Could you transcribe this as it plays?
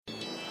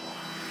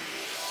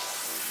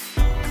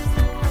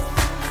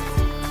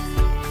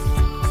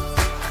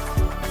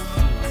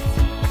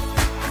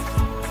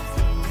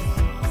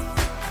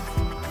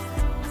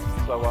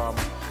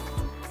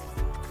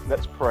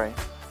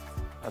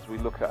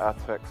look at our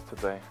text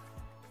today.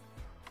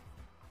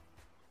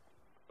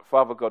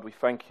 Father God, we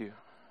thank you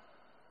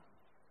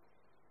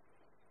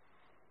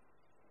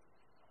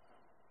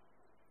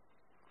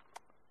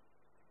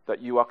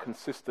that you are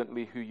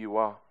consistently who you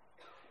are.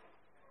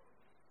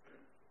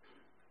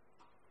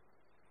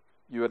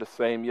 You are the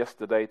same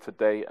yesterday,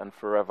 today, and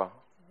forever.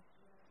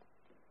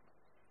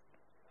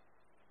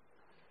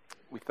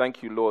 We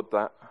thank you, Lord,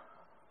 that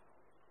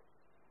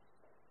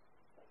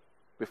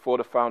before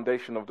the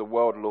foundation of the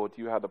world, Lord,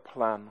 you had a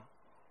plan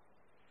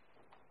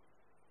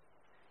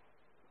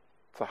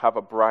to have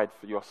a bride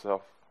for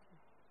yourself.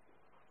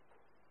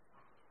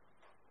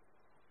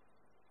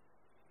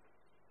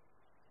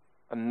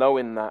 And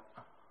knowing that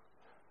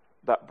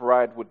that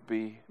bride would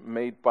be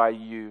made by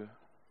you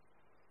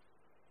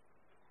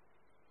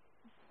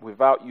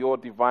without your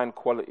divine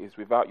qualities,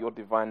 without your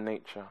divine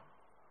nature,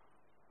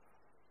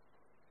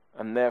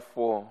 and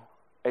therefore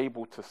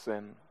able to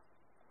sin,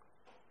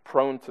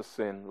 prone to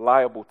sin,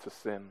 liable to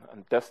sin,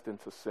 and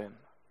destined to sin.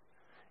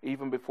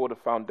 Even before the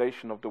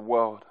foundation of the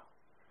world,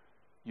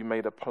 you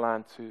made a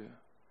plan to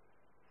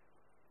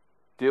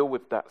deal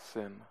with that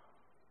sin,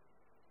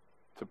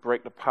 to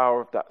break the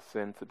power of that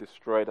sin, to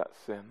destroy that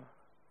sin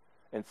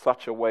in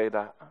such a way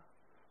that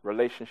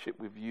relationship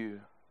with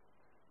you,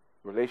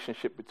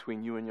 relationship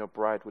between you and your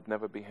bride would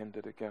never be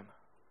hindered again.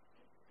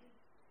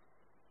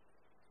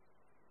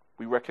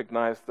 We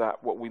recognize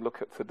that what we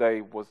look at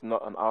today was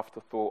not an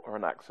afterthought or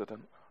an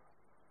accident,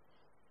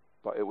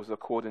 but it was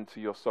according to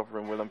your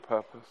sovereign will and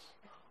purpose.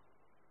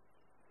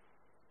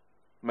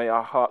 May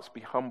our hearts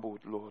be humbled,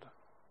 Lord.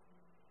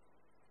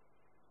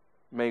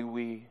 May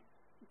we,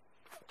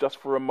 just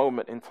for a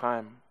moment in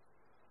time,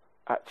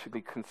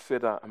 actually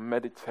consider and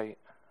meditate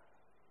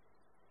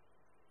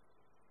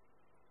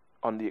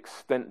on the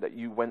extent that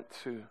you went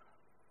to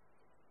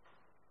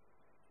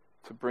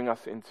bring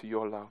us into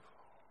your love.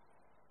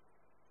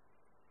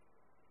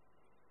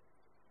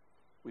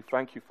 We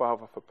thank you,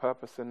 Father, for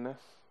purpose in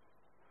this.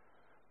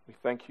 We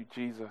thank you,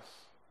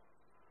 Jesus,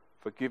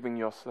 for giving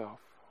yourself.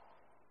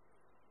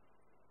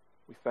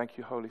 We thank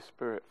you, Holy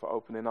Spirit, for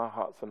opening our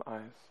hearts and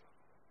eyes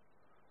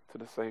to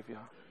the Savior.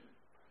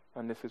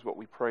 And this is what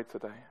we pray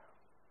today.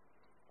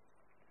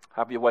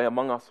 Have your way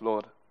among us,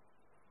 Lord.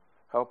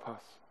 Help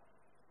us.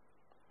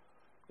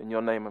 In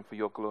your name and for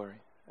your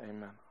glory.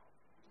 Amen.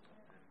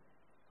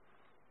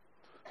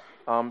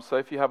 So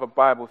if you have a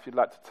Bible, if you'd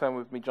like to turn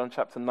with me, John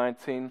chapter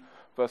 19,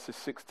 verses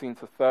 16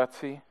 to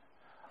 30.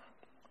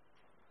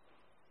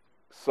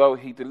 So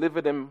he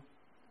delivered him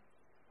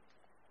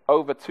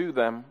over to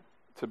them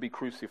to be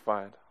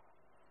crucified.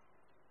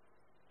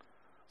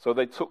 So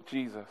they took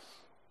Jesus,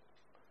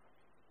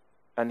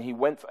 and he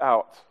went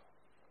out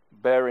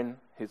bearing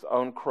his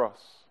own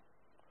cross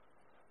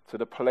to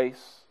the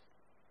place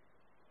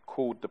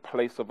called the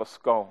place of a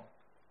skull,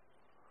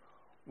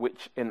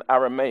 which in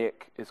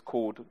Aramaic is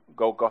called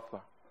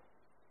Golgotha.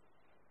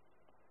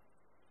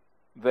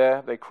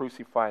 There they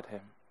crucified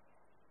him,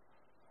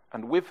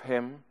 and with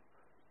him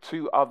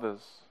 2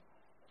 others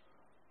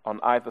on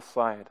either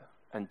side,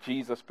 and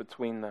Jesus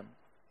between them.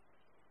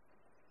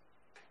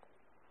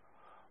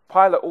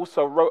 Pilate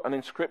also wrote an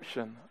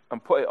inscription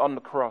and put it on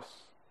the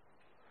cross.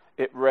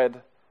 It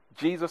read,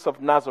 "Jesus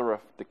of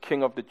Nazareth, the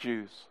King of the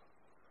Jews."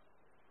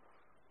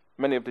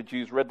 Many of the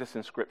Jews read this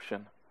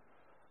inscription,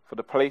 for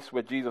the place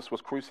where Jesus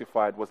was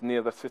crucified was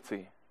near the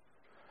city,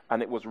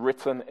 and it was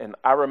written in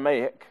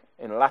Aramaic,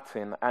 in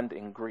Latin, and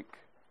in Greek.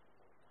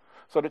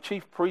 So the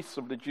chief priests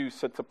of the Jews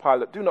said to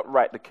Pilate, "Do not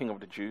write the King of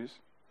the Jews,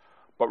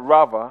 but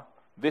rather,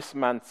 this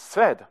man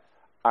said,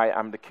 'I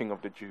am the King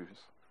of the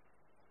Jews.'"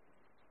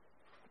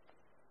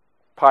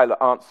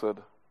 Pilate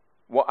answered,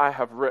 "What I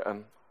have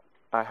written,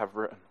 I have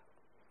written."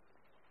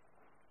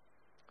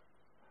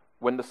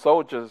 When the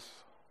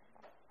soldiers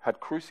had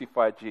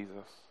crucified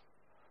Jesus,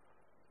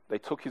 they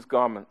took his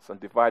garments and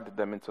divided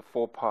them into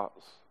 4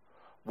 parts,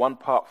 1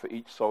 part for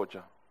each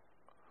soldier.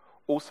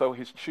 Also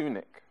his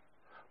tunic,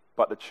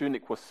 but the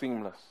tunic was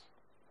seamless,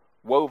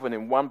 woven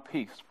in 1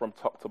 piece from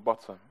top to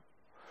bottom.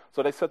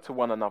 So they said to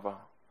one another,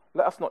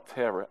 "Let us not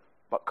tear it,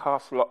 but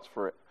cast lots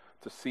for it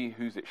to see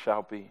whose it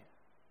shall be."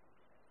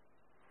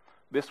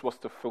 This was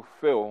to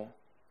fulfill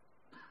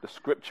the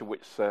scripture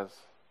which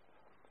says,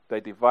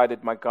 "They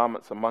divided my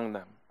garments among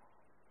them,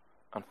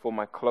 and for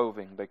my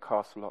clothing they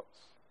cast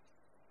lots."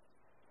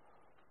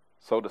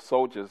 So the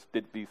soldiers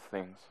did these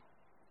things.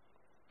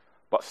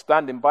 But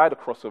standing by the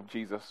cross of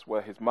Jesus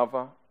were his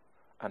mother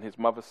and his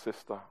mother's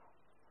sister,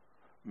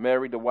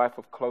 Mary the wife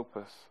of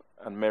Clopas,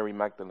 and Mary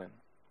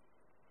Magdalene.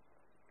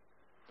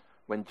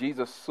 When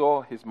Jesus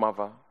saw his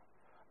mother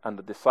and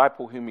the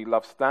disciple whom he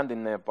loved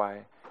standing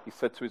nearby, he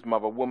said to his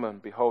mother, "Woman,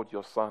 behold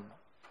your son."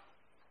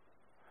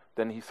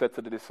 Then he said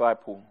to the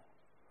disciple,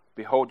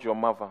 "Behold your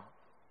mother."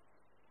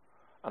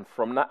 And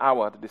from that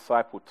hour the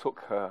disciple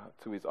took her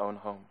to his own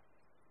home.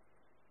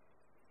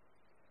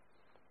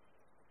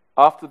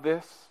 After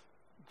this,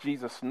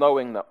 Jesus,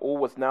 knowing that all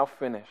was now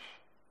finished,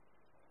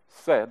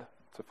 said,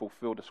 to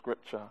fulfill the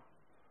scripture,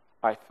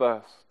 "I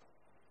thirst."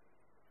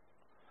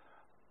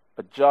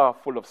 A jar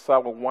full of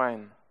sour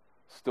wine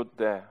stood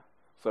there.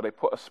 So they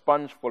put a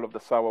sponge full of the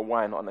sour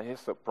wine on a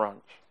hyssop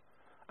branch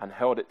and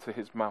held it to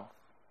his mouth.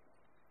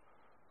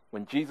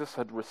 When Jesus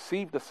had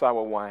received the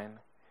sour wine,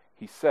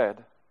 he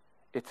said,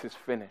 "It is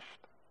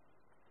finished."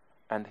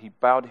 And he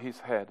bowed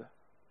his head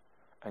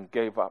and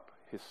gave up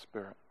his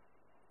spirit.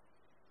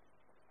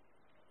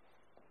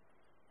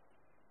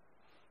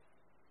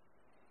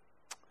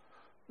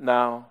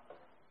 Now,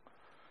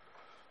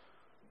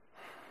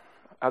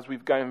 as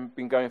we've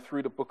been going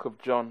through the book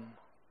of John,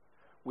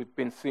 we've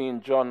been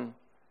seeing John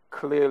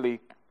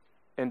clearly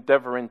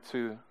endeavoring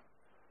to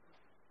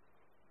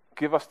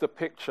give us the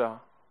picture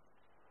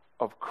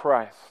of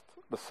Christ,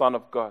 the Son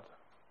of God,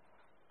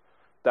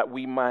 that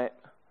we might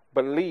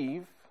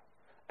believe,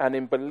 and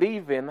in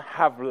believing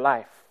have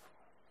life.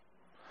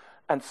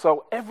 And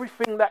so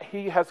everything that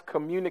he has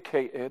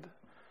communicated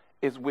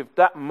is with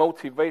that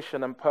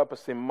motivation and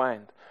purpose in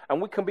mind.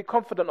 And we can be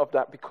confident of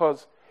that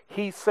because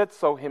he said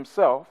so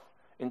himself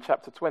in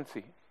chapter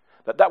 20,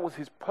 that was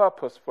his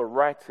purpose for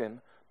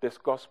writing this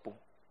gospel.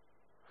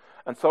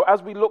 And so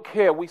as we look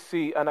here, we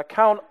see an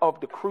account of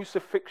the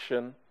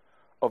crucifixion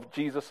of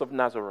Jesus of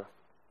Nazareth.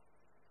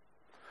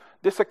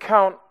 This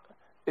account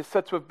is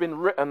said to have been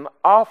written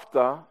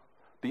after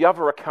the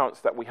other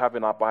accounts that we have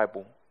in our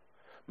Bible.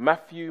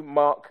 Matthew,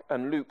 Mark,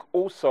 and Luke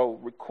also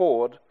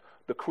record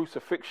the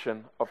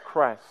crucifixion of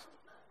Christ.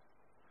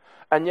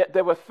 And yet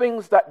there were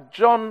things that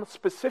John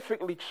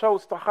specifically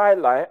chose to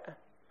highlight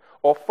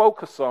or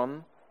focus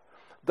on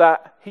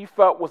that he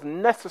felt was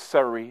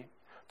necessary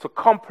to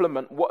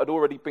complement what had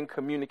already been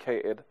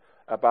communicated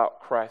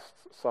about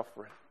Christ's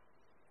suffering.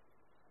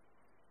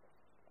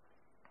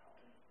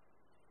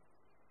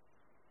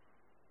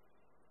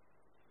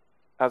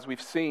 As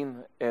we've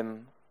seen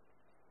in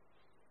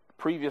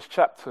previous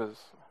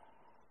chapters,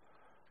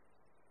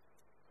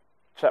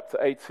 chapter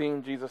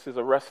 18, Jesus is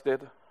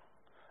arrested.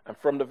 And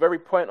from the very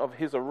point of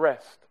his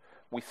arrest,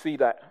 we see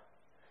that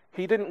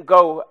he didn't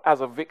go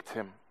as a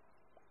victim.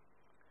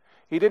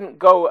 He didn't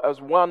go as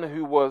one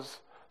who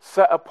was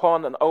set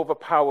upon and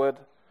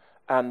overpowered,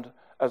 and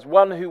as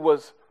one who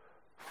was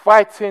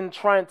fighting,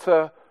 trying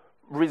to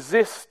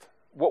resist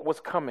what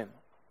was coming.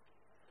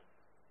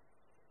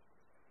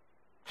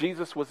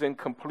 Jesus was in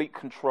complete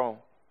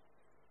control.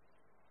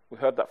 We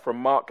heard that from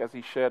Mark as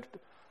he shared,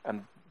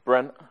 and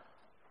Brent,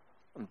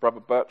 and Brother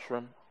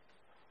Bertram.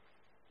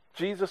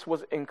 Jesus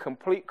was in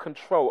complete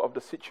control of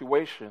the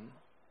situation.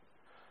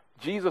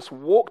 Jesus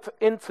walked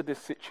into this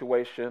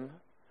situation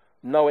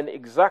knowing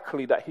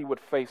exactly that he would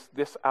face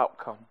this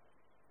outcome.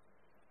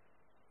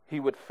 He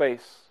would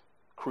face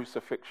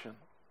crucifixion.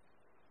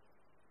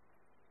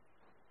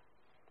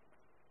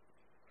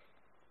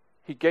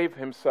 He gave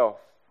himself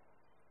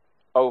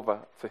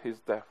over to his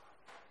death.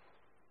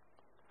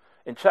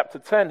 In chapter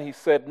 10, he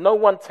said, "No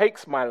one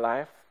takes my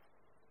life,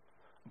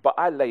 but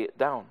I lay it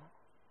down."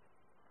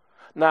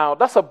 Now,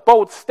 that's a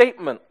bold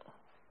statement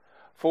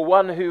for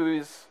one who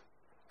is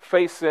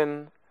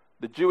facing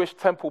the Jewish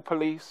temple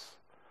police,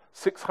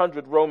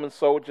 600 Roman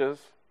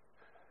soldiers.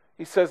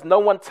 He says, "No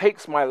one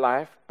takes my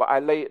life, but I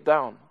lay it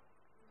down."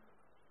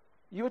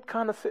 You would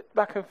kind of sit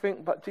back and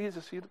think, but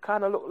Jesus, you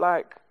kind of look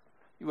like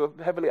you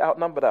were heavily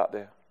outnumbered out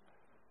there.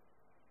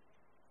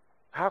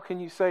 How can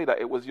you say that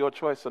it was your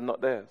choice and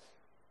not theirs?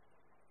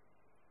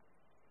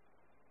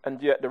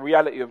 And yet the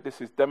reality of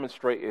this is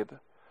demonstrated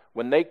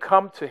when they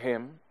come to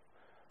him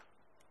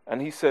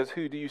and he says,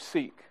 "Who do you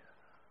seek?"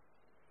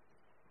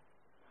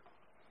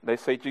 They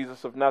say,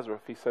 "Jesus of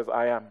Nazareth." He says,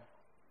 "I am."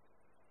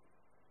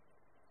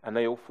 And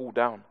they all fall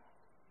down.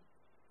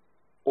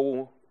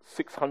 All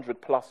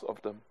 600 plus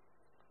of them.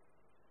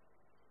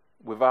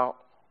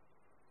 Without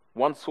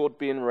one sword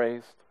being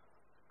raised,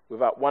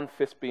 without one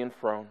fist being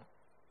thrown,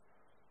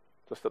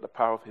 just at the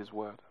power of his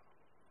word.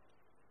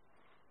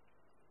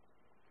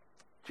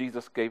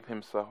 Jesus gave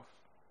himself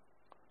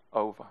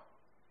over.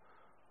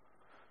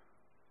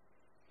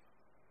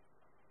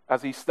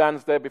 As he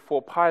stands there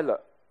before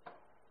Pilate,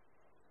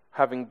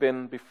 having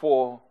been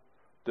before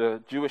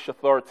the Jewish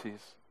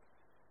authorities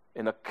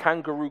in a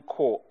kangaroo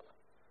court.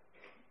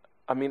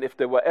 I mean, if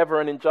there were ever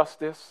an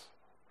injustice,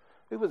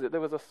 who was it?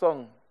 There was a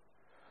song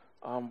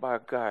by a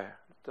guy,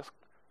 just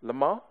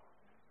Lamar,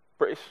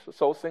 British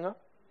soul singer.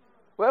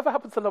 Whatever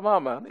happened to Lamar,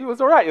 man? He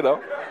was all right, you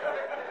know.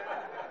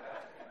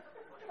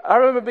 I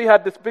remember he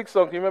had this big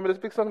song. Can you remember this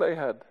big song that he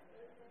had?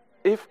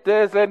 "If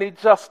there's any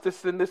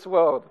justice in this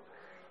world."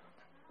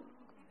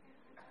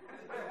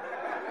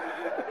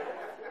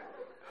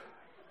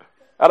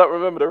 I don't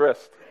remember the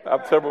rest.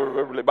 I'm terrible at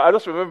remembering it. But I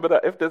just remember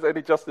that if there's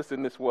any justice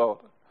in this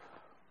world.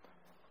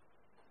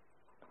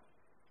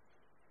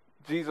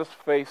 Jesus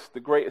faced the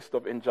greatest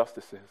of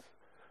injustices.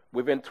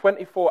 Within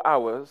 24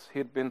 hours, he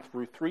had been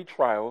through 3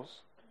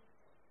 trials,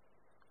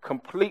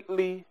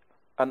 completely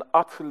and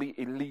utterly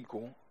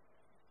illegal,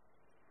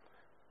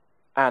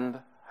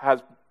 and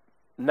has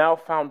now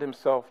found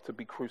himself to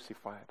be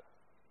crucified.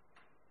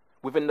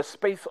 Within the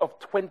space of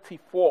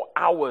 24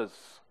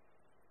 hours.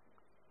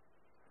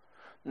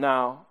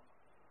 Now,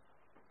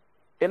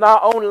 in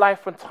our own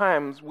life and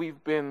times,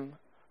 we've been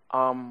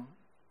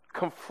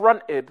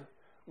confronted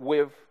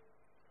with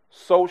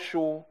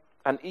social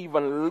and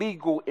even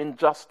legal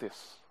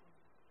injustice.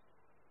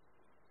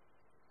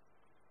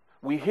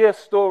 We hear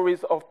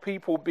stories of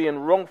people being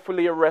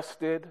wrongfully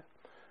arrested,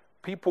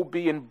 people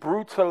being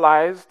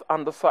brutalized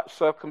under such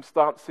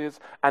circumstances,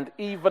 and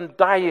even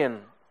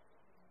dying.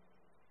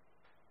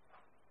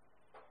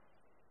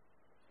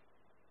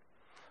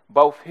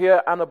 Both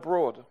here and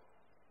abroad.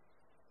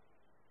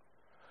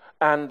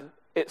 And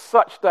it's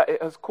such that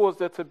it has caused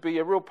there to be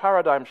a real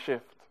paradigm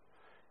shift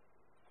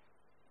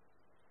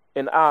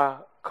in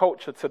our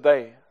culture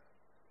today,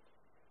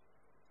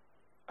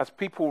 as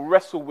people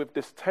wrestle with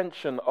this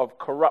tension of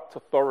corrupt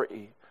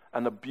authority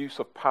and abuse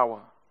of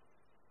power.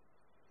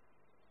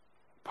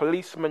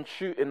 Policemen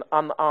shooting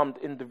unarmed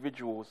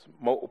individuals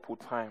multiple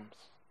times.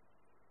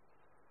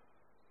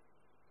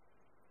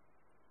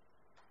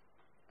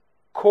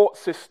 Court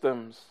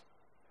systems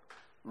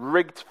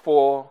rigged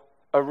for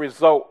a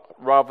result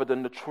rather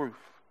than the truth.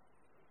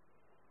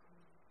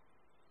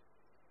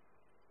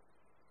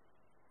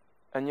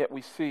 And yet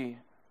we see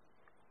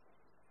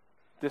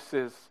this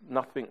is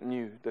nothing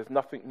new. There's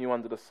nothing new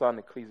under the sun,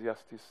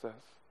 Ecclesiastes says.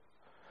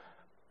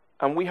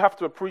 And we have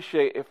to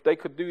appreciate, if they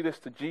could do this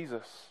to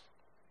Jesus,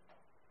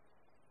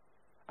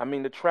 I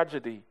mean the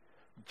tragedy,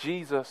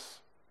 Jesus,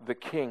 the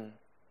King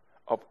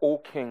of all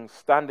kings,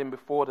 standing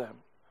before them,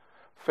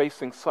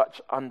 facing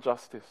such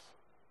injustice.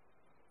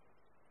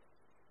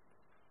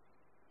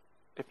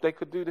 If they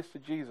could do this to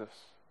Jesus,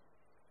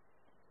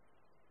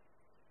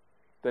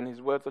 then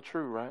his words are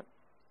true, right?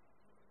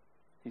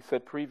 He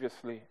said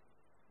previously,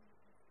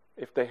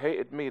 if they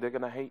hated me, they're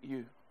going to hate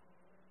you.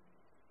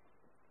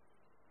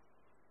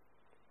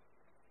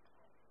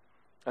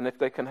 And if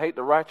they can hate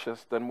the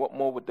righteous, then what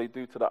more would they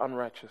do to the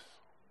unrighteous?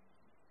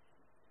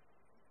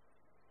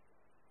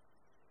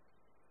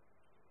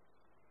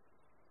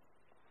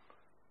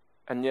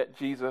 And yet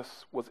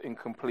Jesus was in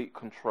complete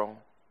control.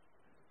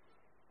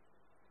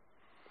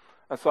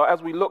 And so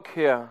as we look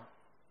here,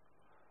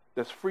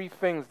 there's 3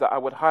 things that I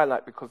would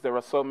highlight because there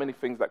are so many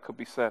things that could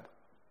be said.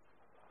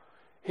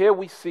 Here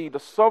we see the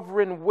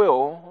sovereign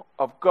will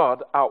of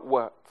God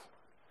outworked.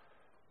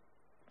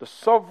 The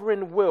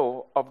sovereign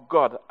will of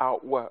God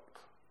outworked.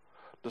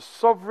 The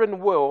sovereign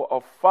will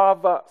of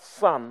Father,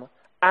 Son,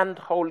 and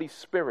Holy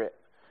Spirit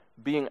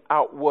being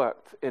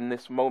outworked in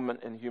this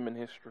moment in human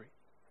history.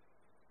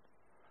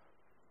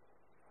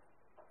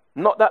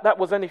 Not that that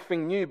was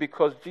anything new,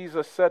 because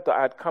Jesus said that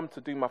I had come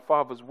to do my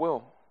Father's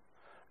will.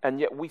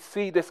 And yet we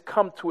see this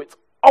come to its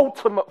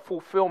ultimate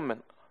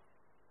fulfillment.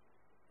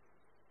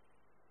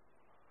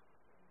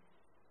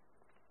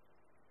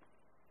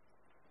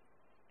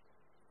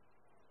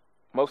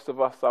 Most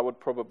of us, I would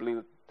probably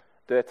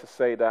dare to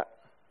say that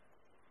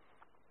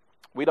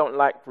we don't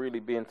like really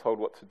being told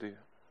what to do.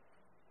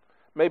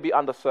 Maybe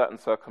under certain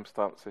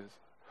circumstances.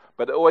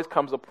 But there always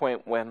comes a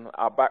point when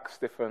our back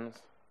stiffens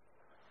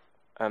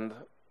and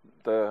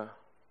the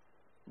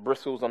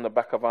bristles on the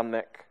back of our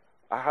neck.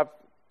 I have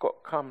got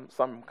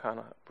some kind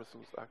of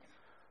bristles.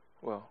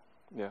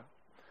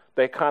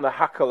 They kind of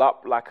hackle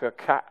up like a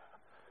cat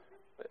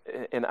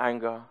in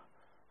anger.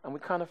 And we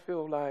kind of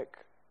feel like,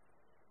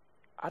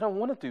 I don't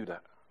want to do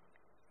that.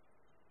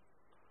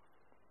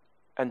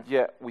 And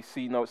yet we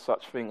see no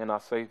such thing in our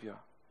Savior.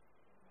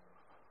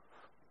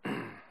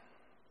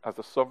 As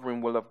the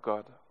sovereign will of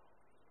God,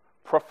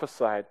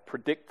 prophesied,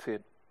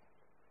 predicted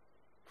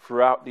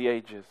throughout the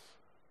ages,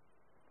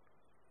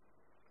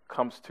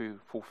 comes to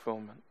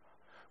fulfillment.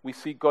 We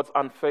see God's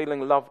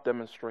unfailing love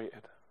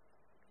demonstrated.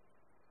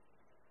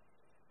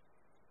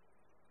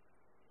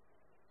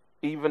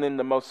 Even in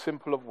the most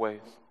simple of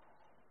ways,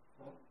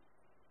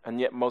 and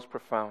yet most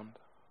profound,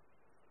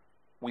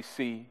 we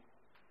see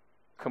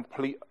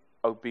complete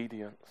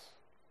obedience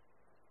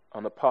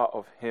on the part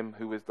of him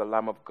who is the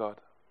Lamb of God.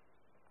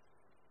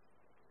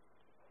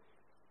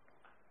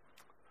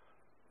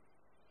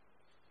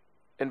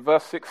 In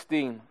verse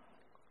 16,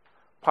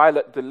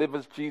 Pilate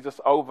delivers Jesus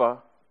over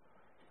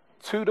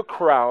to the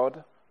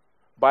crowd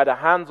by the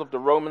hands of the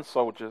Roman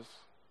soldiers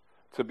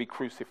to be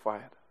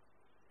crucified.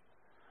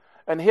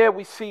 And here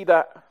we see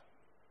that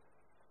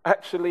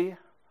actually,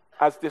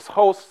 as this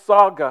whole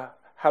saga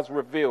has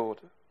revealed,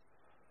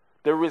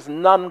 there is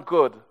none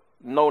good,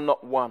 no,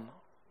 not one.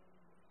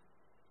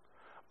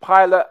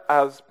 Pilate,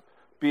 as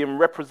being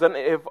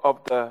representative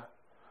of the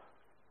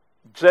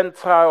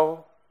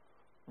Gentile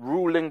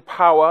ruling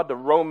power, the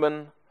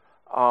Roman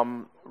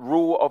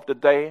rule of the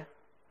day,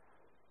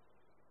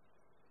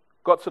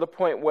 got to the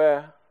point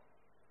where,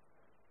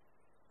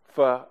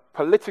 for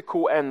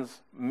political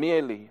ends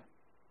merely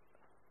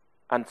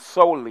and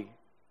solely,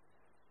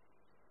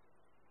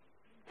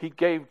 he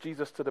gave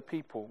Jesus to the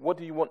people. What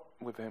do you want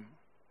with him?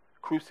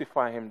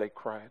 Crucify him, they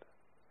cried.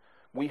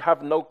 We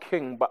have no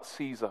king but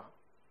Caesar.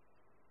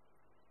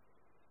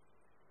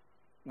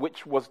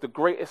 Which was the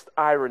greatest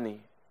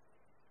irony,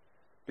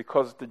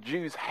 because the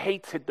Jews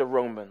hated the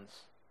Romans.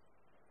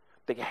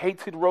 They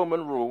hated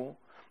Roman rule,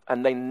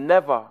 and they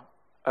never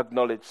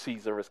acknowledged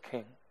Caesar as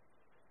king.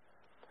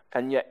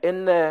 And yet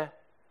in their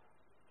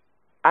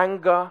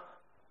anger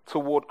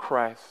toward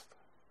Christ,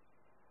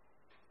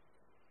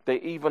 They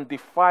even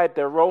defied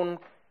their own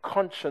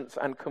conscience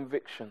and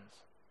convictions.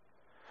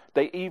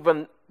 They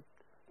even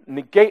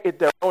negated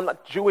their own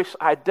Jewish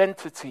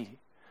identity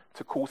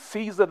to call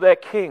Caesar their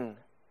king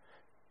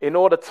in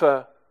order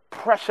to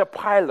pressure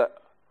Pilate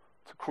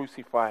to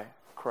crucify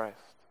Christ.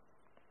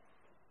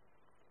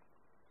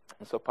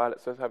 And so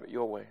Pilate says, have it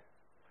your way.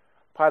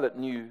 Pilate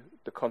knew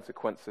the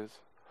consequences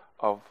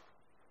of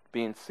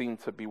being seen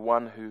to be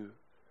one who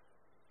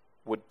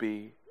would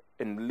be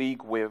in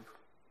league with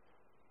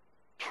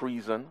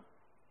treason.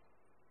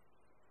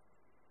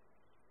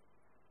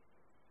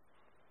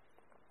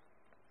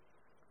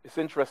 It's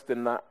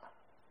interesting that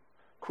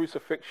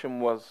crucifixion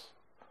was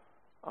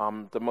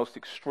the most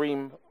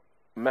extreme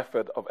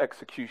method of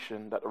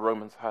execution that the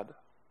Romans had.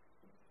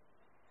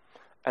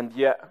 And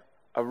yet,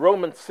 a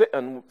Roman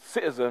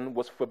citizen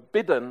was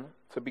forbidden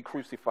to be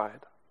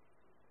crucified.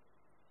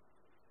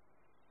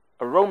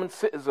 A Roman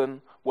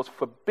citizen was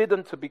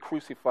forbidden to be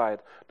crucified.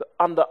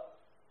 The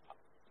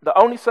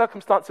only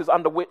circumstances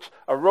under which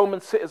a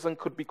Roman citizen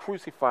could be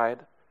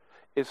crucified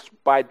is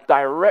by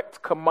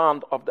direct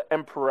command of the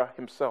emperor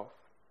himself.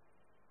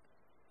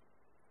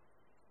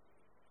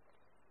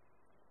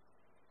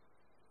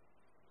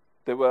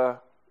 There were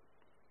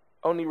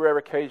only rare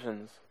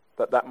occasions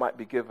that might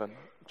be given,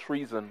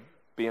 treason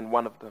being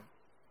one of them.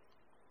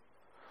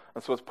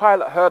 And so as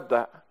Pilate heard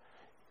that,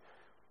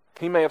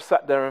 he may have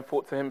sat there and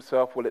thought to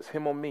himself, well, it's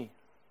him or me.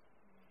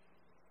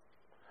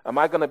 Am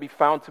I going to be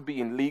found to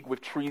be in league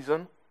with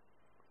treason?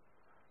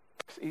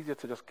 It's easier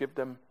to just give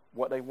them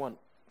what they want,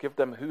 give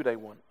them who they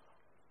want.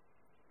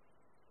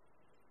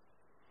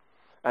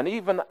 And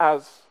even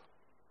as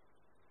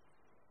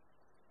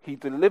he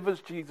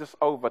delivers Jesus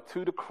over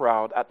to the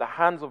crowd at the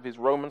hands of his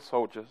Roman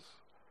soldiers,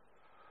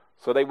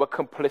 so they were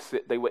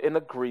complicit, they were in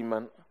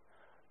agreement,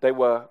 they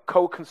were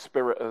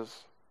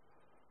co-conspirators.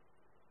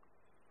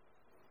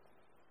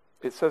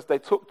 It says they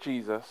took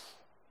Jesus,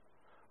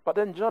 but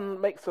then John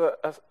makes a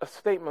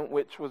statement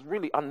which was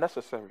really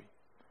unnecessary.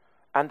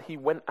 And he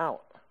went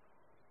out.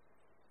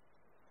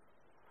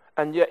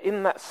 And yet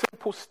in that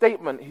simple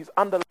statement, he's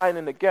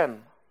underlining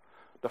again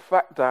the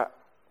fact that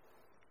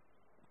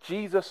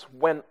Jesus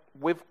went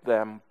with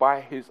them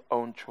by his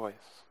own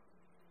choice.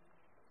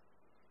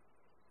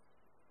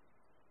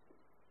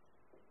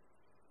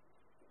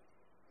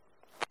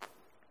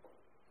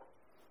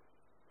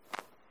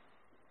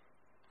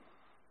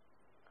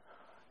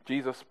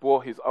 Jesus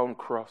bore his own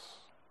cross.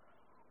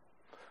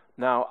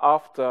 Now,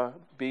 after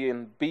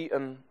being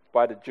beaten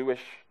by the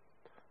Jewish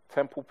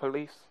temple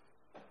police,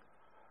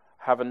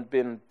 having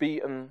been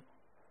beaten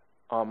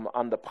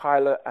under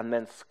Pilate and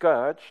then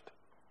scourged,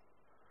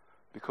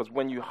 because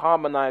when you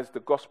harmonize the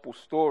gospel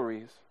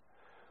stories,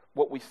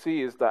 what we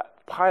see is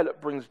that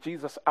Pilate brings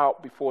Jesus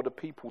out before the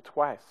people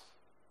twice.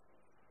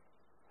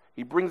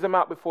 He brings him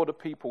out before the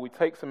people, he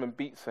takes him and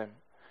beats him.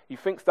 He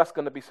thinks that's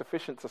going to be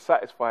sufficient to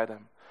satisfy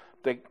them.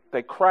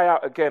 They cry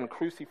out again,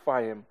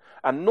 crucify him.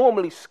 And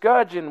normally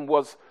scourging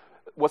was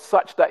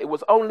such that it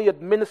was only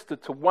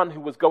administered to one who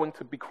was going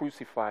to be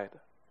crucified.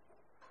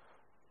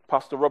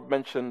 Pastor Rob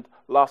mentioned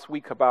last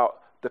week about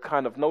the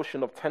kind of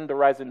notion of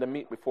tenderizing the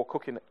meat before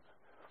cooking it.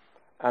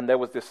 And there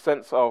was this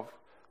sense of,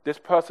 this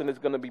person is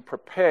going to be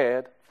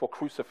prepared for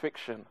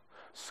crucifixion.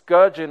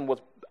 Scourging was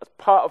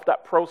part of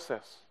that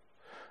process.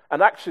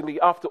 And actually,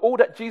 after all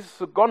that Jesus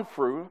had gone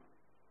through,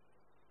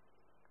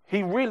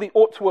 he really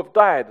ought to have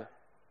died.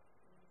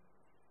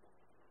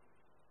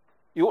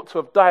 He ought to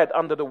have died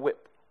under the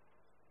whip.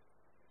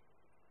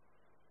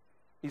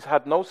 He's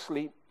had no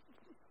sleep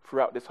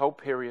throughout this whole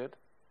period.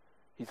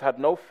 He's had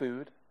no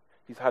food.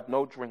 He's had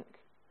no drink.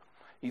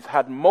 He's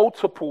had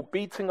multiple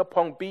beating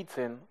upon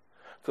beating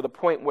to the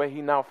point where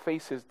he now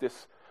faces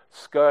this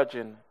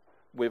scourging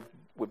with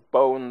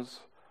bones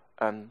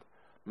and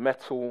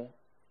metal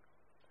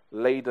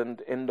laden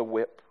in the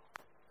whip.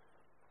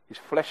 His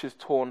flesh is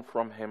torn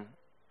from him.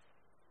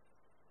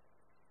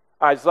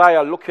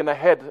 Isaiah, looking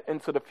ahead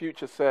into the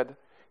future, said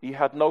he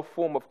had no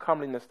form of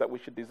comeliness that we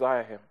should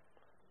desire him.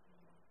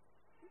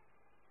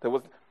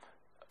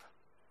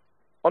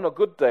 On a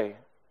good day,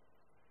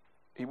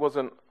 he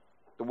wasn't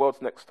the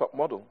world's next top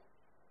model.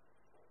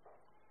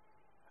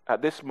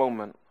 At this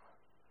moment,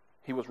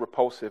 he was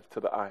repulsive to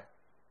the eye.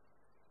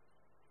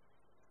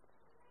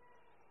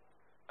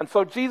 And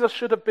so Jesus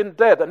should have been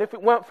dead. And if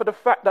it weren't for the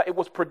fact that it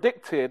was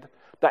predicted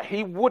that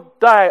he would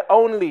die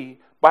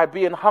only by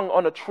being hung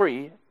on a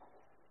tree,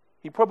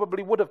 he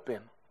probably would have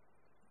been.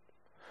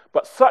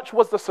 But such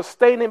was the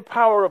sustaining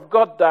power of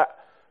God that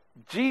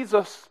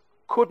Jesus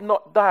could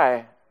not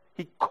die.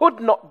 He could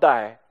not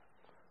die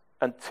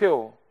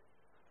until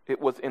it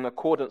was in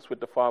accordance with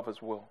the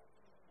Father's will.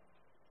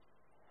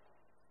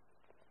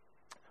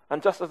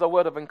 And just as a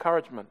word of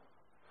encouragement,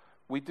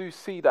 we do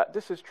see that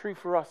this is true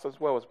for us as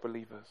well as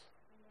believers.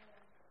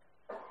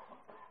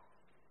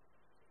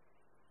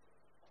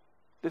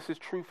 This is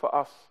true for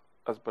us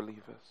as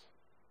believers.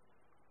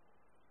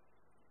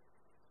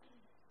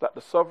 That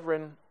the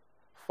sovereign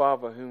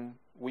Father whom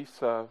we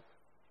serve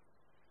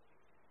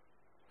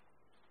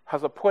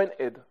has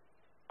appointed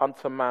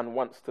unto man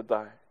once to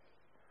die,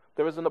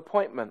 There is an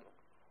appointment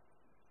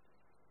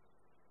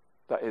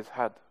that is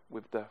had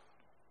with death.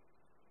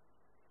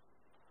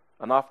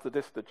 And after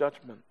this, the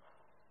judgment.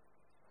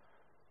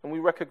 And we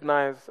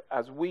recognize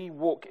as we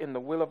walk in the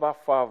will of our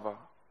Father,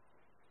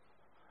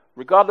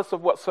 regardless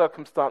of what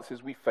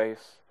circumstances we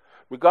face,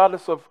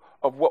 regardless of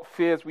what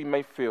fears we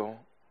may feel,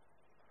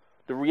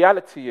 the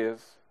reality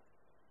is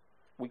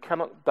we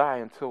cannot die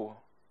until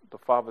the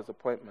Father's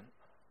appointment.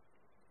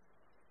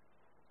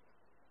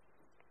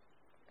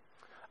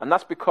 And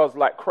that's because,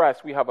 like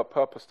Christ, we have a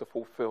purpose to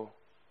fulfill.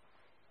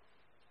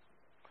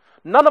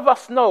 None of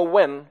us know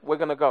when we're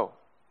going to go.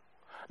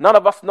 None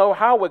of us know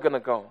how we're going to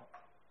go.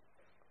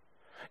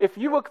 If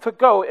you were to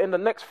go in the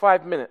next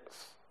 5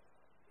 minutes,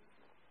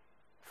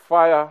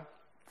 fire,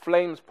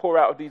 flames pour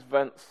out of these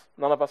vents,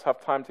 none of us have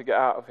time to get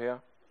out of here.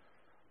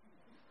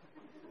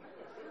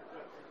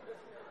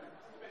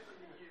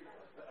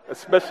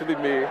 Especially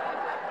me,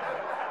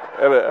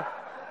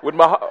 with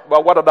my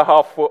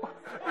 1.5 foot.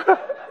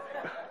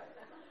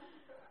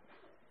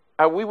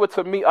 And we were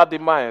to meet our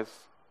demise.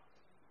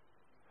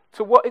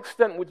 To what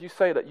extent would you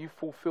say that you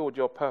fulfilled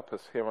your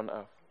purpose here on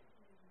earth?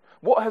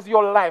 What has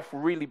your life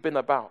really been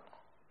about?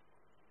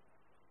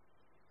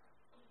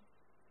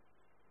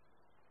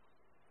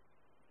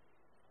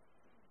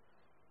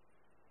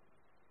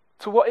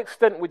 To what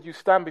extent would you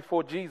stand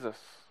before Jesus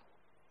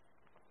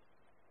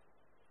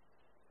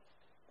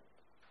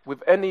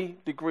with any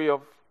degree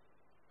of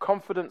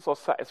confidence or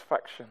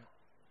satisfaction?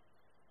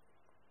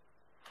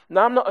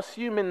 Now, I'm not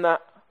assuming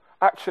that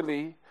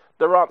actually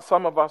there aren't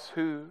some of us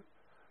who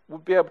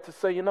would be able to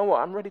say, you know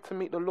what, I'm ready to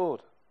meet the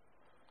Lord.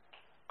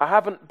 I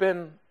haven't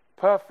been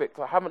perfect.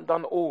 I haven't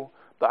done all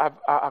that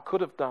I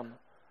could have done,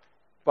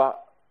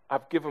 but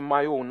I've given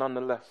my all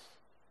nonetheless.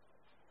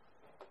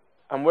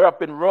 And where I've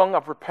been wrong,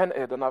 I've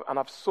repented and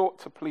I've sought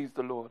to please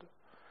the Lord.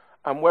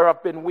 And where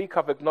I've been weak,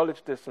 I've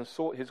acknowledged this and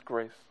sought His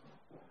grace.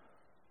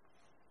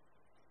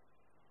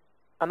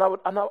 And I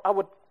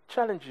would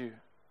challenge you.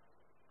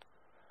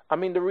 I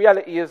mean, the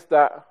reality is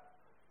that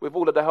with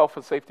all of the health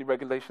and safety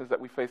regulations that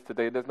we face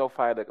today, there's no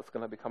fire that's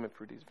going to be coming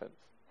through these vents.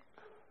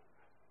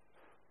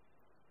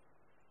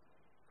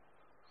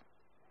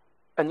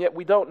 And yet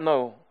we don't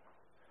know.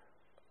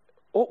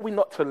 Ought we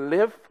not to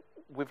live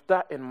with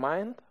that in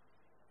mind?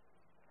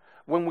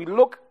 When we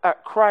look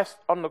at Christ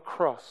on the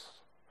cross,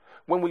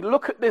 when we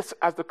look at this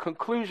as the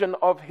conclusion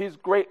of His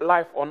great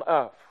life on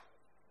earth,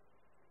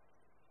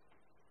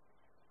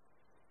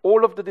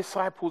 all of the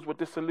disciples were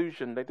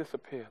disillusioned. They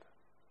disappeared.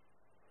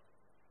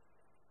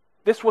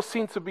 This was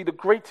seen to be the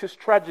greatest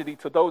tragedy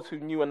to those who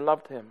knew and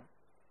loved Him.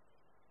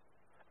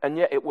 And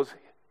yet it was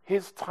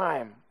His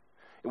time.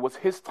 It was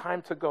His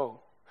time to go.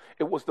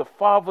 It was the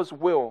Father's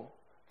will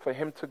for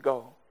Him to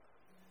go.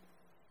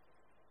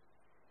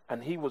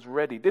 And He was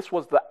ready. This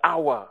was the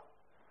hour.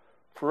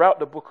 Throughout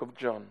the book of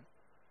John,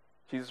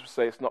 Jesus would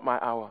say, it's not my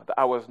hour. The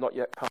hour has not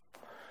yet come.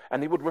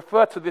 And He would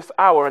refer to this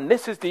hour, and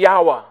this is the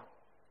hour,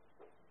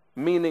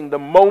 meaning the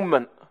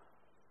moment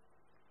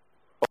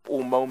of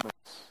all moments.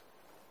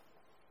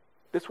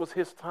 This was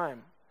His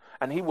time,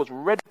 and He was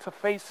ready to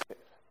face it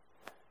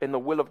in the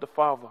will of the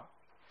Father.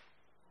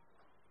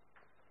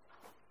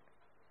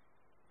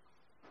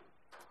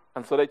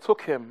 And so they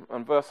took Him,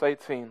 and verse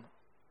 18,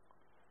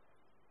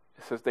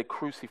 it says they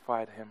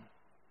crucified Him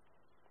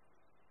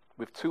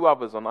with 2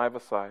 others on either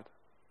side.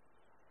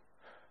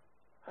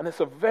 And it's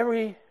a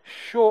very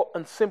short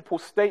and simple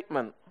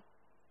statement.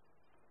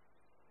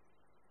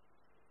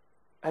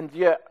 And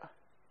yet,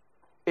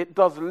 it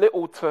does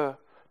little to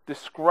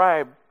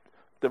describe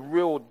the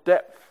real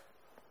depth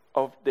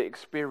of the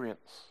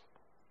experience.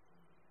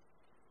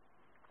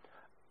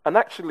 And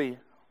actually,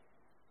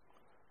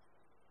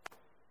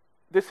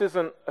 this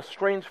isn't a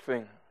strange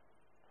thing,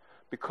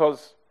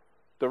 because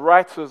the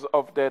writers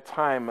of their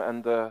time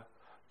and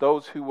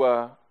those who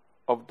were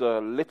of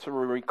the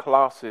literary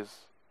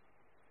classes,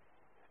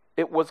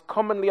 it was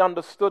commonly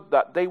understood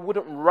that they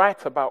wouldn't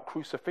write about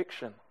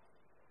crucifixion.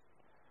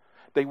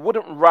 They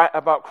wouldn't write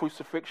about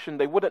crucifixion.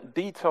 They wouldn't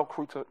detail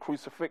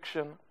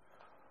crucifixion.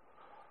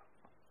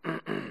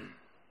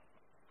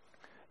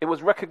 It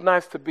was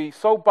recognized to be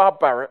so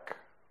barbaric,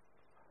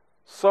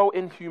 so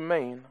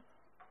inhumane,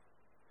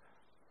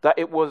 that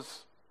it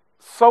was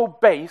so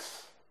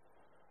base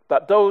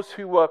that those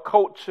who were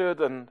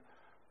cultured and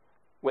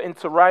were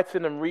into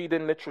writing and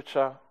reading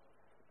literature,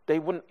 they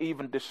wouldn't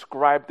even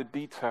describe the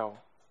detail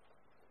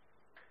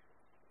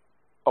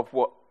of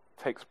what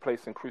takes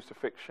place in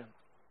crucifixion.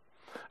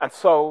 And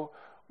so,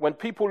 when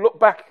people look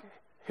back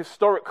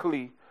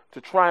historically to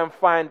try and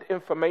find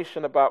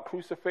information about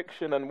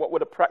crucifixion and what were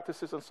the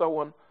practices and so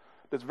on,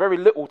 there's very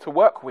little to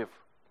work with.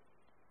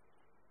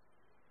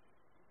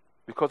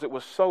 Because it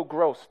was so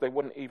gross, they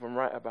wouldn't even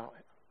write about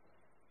it.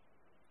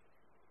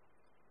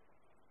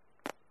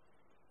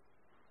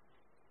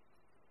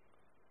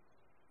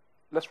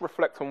 Let's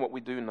reflect on what we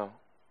do know.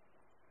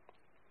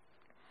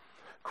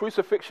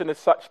 Crucifixion is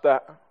such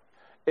that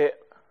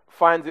it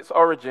finds its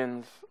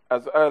origins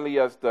as early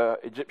as the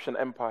Egyptian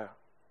Empire.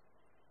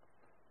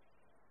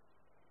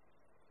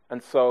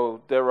 And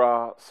so there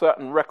are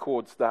certain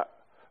records that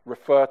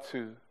refer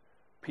to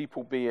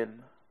people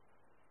being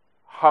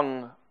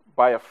hung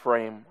by a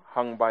frame,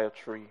 hung by a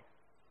tree.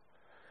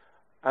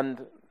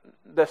 And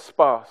they're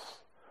sparse,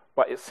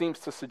 but it seems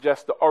to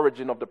suggest the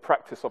origin of the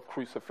practice of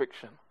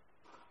crucifixion.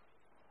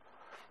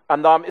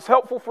 And it's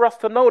helpful for us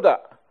to know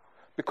that,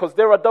 because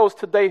there are those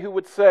today who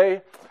would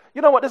say,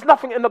 you know what, there's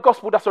nothing in the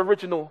gospel that's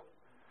original.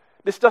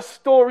 It's just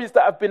stories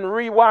that have been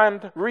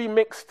rewound,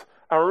 remixed,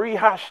 and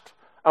rehashed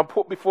and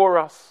put before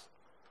us.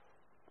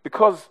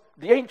 Because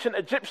the ancient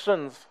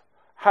Egyptians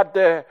had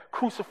their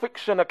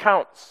crucifixion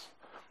accounts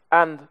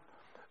and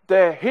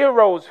their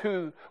heroes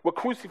who were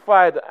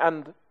crucified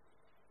and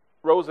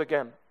rose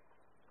again.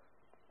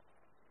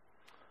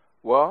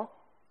 Well,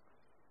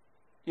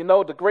 you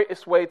know, the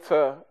greatest way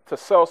to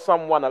sell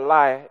someone a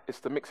lie is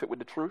to mix it with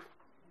the truth.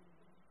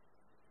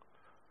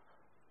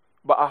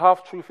 But a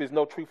half-truth is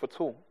no truth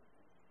at all.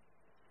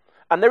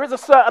 And there is a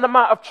certain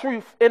amount of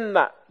truth in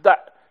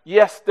that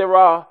yes, there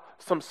are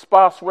some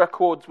sparse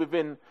records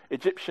within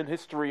Egyptian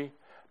history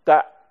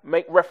that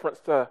make reference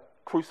to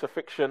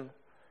crucifixion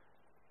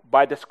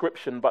by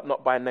description, but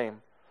not by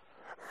name.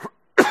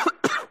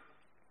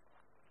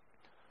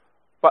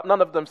 But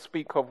none of them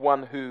speak of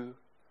one who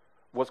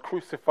was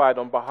crucified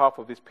on behalf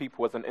of his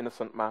people as an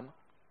innocent man,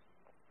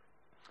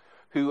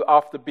 who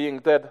after being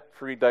dead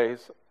 3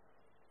 days,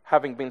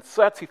 having been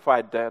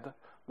certified dead,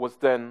 was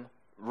then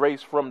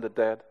raised from the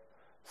dead,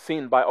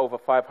 seen by over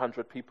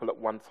 500 people at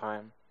one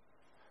time,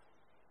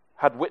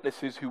 had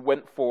witnesses who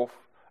went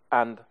forth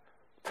and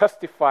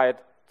testified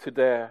to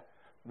their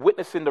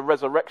witnessing the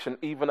resurrection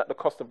even at the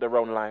cost of their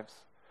own lives.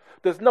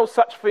 There's no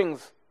such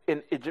things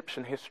in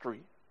Egyptian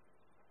history.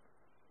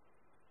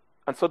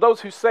 And so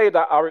those who say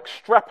that are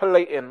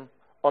extrapolating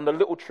on the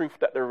little truth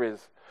that there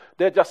is.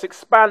 They're just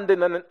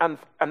expanding and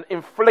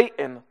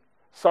inflating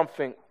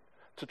something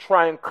to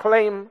try and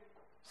claim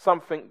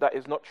something that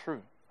is not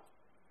true.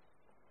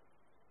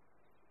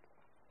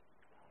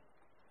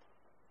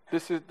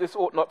 This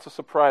ought not to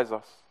surprise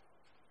us,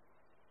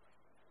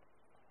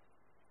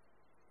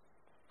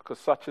 because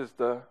such is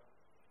the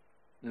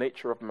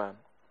nature of man.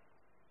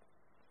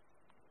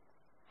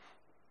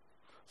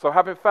 So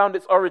having found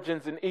its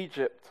origins in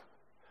Egypt,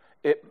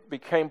 it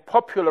became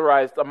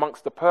popularized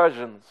amongst the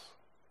Persians.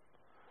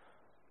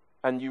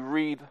 And you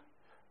read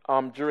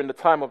during the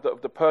time of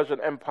the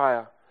Persian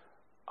Empire,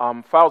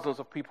 thousands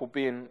of people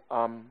being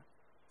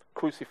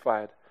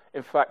crucified.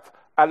 In fact,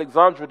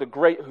 Alexander the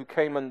Great, who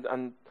came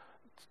and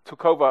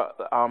took over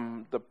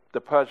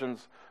the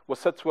Persians, was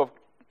said to have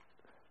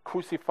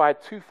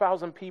crucified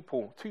 2,000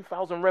 people,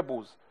 2,000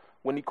 rebels,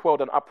 when he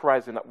quelled an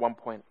uprising at one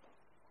point.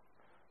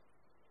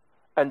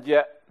 And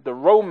yet the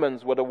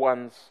Romans were the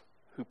ones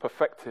who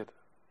perfected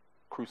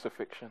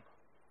crucifixion.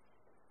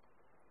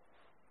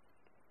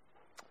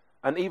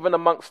 And even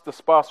amongst the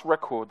sparse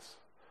records,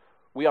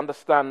 we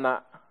understand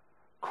that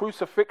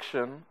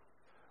crucifixion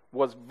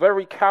was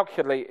very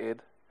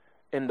calculated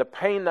in the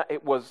pain that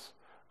it was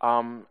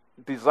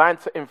designed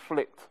to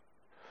inflict.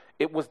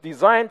 It was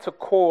designed to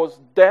cause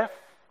death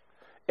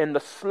in the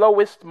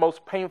slowest,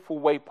 most painful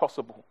way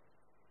possible.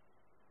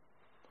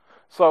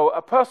 So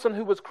a person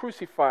who was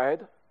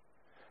crucified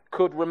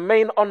could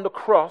remain on the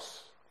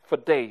cross for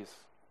days.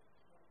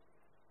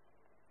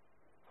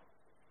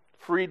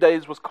 3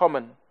 days was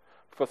common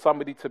for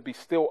somebody to be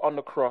still on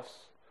the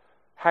cross,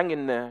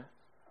 hanging there,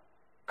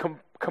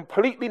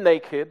 completely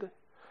naked.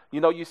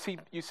 You know, you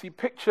see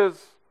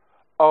pictures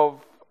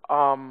of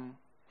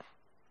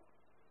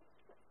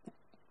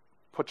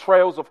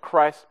portrayals of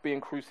Christ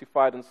being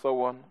crucified and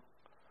so on.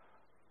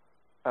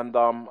 And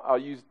I'll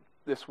use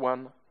this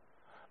one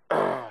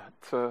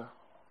to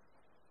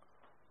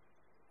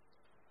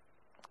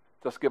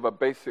just give a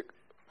basic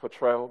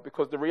portrayal,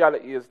 because the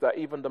reality is that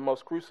even the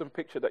most gruesome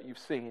picture that you've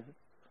seen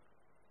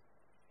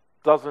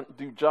doesn't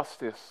do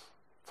justice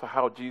to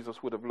how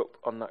Jesus would have looked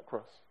on that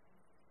cross.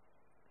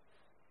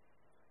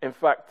 In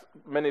fact,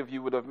 many of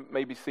you would have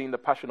maybe seen the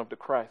Passion of the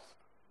Christ.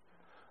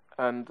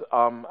 And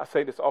I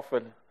say this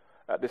often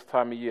at this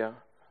time of year,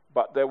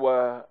 but there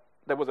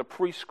was a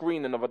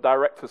pre-screening of a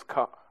director's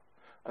cut,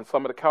 and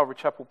some of the Calvary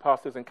Chapel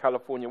pastors in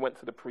California went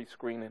to the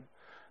pre-screening.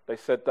 They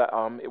said that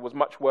it was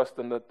much worse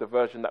than the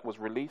version that was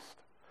released.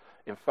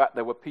 In fact,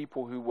 there were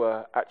people who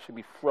were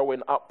actually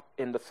throwing up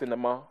in the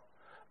cinema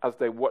as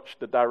they watched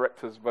the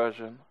director's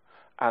version,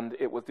 and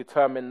it was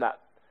determined that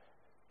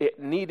it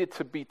needed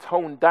to be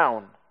toned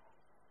down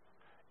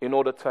in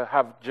order to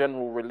have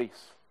general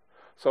release.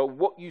 So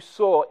what you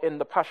saw in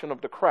the Passion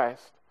of the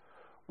Christ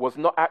was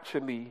not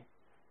actually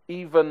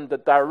even the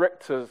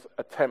director's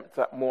attempt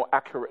at more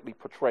accurately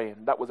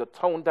portraying. That was a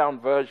toned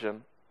down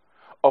version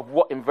of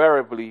what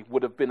invariably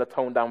would have been a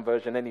toned down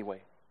version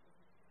anyway.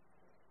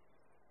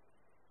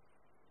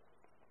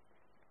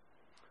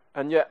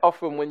 And yet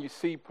often when you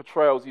see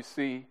portrayals, you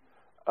see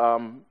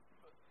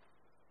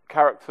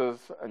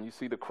characters, and you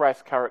see the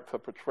Christ character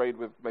portrayed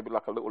with maybe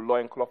like a little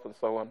loincloth and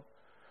so on.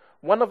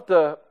 One of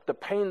the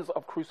pains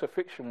of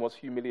crucifixion was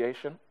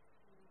humiliation.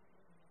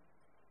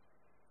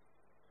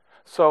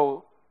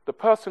 So the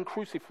person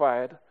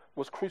crucified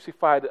was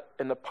crucified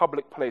in a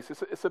public place.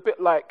 It's a bit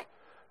like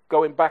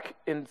going back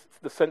in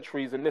the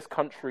centuries in this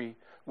country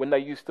when they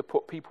used to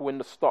put people in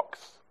the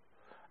stocks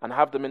and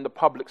have them in the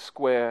public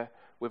square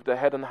with their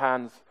head and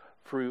hands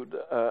through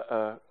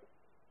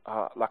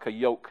like a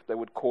yoke, they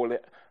would call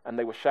it, and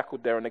they were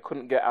shackled there and they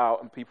couldn't get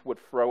out, and people would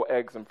throw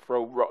eggs and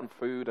throw rotten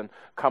food and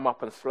come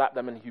up and slap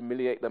them and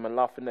humiliate them and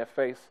laugh in their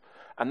face.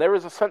 And there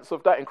is a sense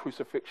of that in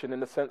crucifixion, in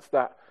the sense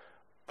that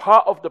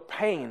part of the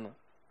pain,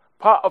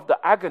 part of the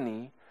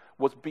agony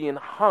was being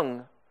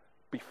hung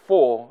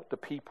before the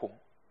people,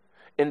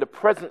 in the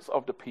presence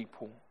of the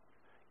people,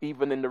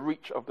 even in the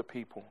reach of the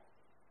people.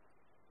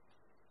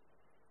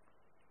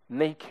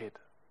 Naked.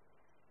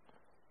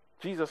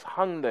 Jesus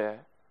hung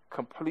there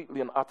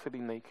completely and utterly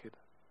naked.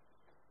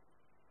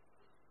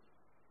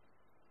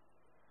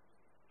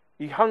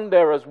 He hung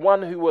there as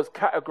one who was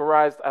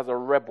categorized as a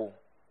rebel,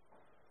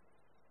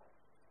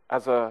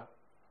 as a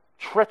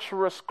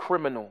treacherous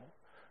criminal.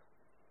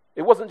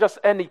 It wasn't just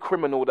any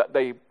criminal that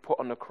they put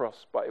on the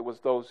cross, but it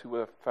was those who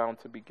were found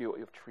to be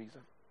guilty of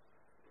treason.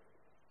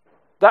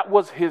 That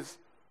was his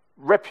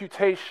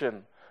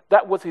reputation.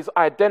 That was his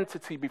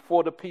identity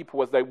before the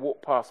people as they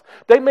walked past.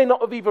 They may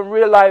not have even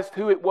realized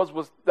who it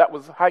was that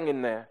was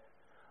hanging there.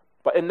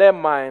 But in their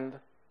mind,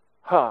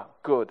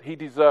 good, he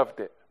deserved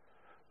it.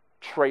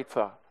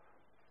 Traitor.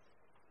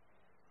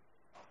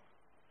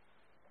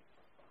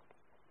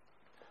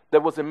 There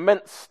was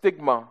immense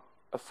stigma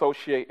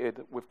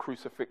associated with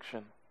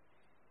crucifixion.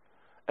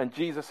 And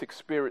Jesus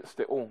experienced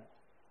it all.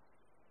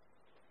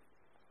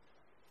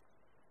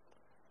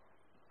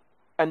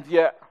 And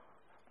yet,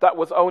 that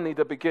was only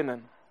the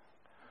beginning.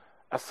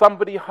 As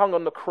somebody hung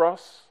on the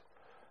cross,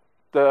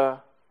 the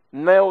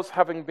nails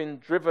having been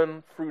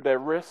driven through their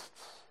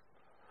wrists,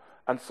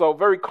 and so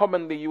very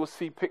commonly you will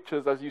see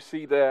pictures, as you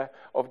see there,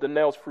 of the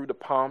nails through the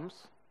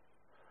palms,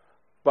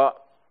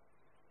 but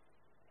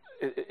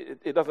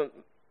it doesn't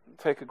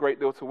take a great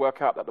deal to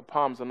work out that the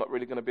palms are not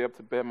really going to be able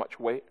to bear much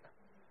weight.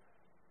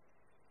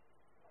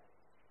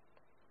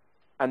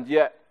 And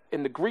yet,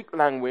 in the Greek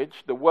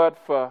language, the word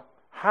for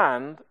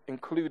hand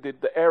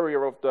included the area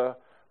of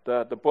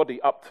the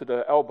body up to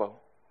the elbow.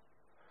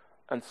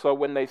 And so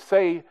when they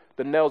say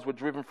the nails were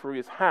driven through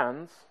his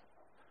hands,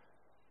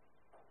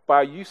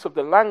 by use of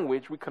the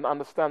language, we can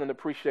understand and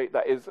appreciate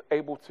that is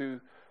able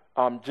to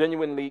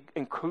genuinely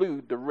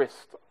include the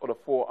wrist or the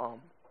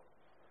forearm,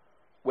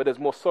 where there's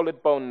more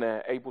solid bone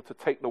there, able to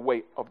take the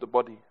weight of the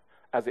body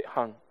as it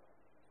hung.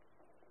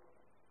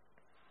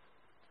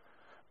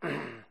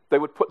 They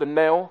would put the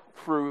nail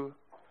through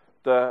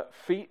the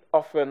feet,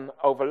 often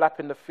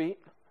overlapping the feet,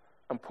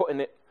 and putting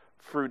it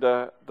through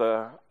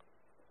the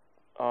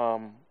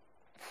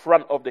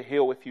front of the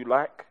heel, if you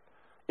like.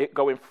 It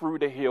going through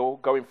the heel,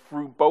 going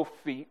through both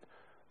feet,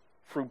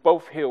 through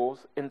both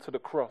heels into the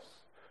cross.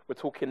 We're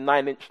talking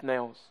 9-inch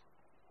nails.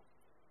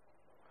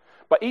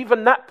 But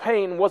even that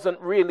pain wasn't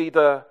really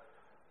the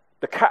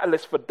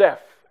catalyst for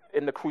death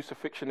in the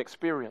crucifixion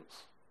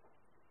experience.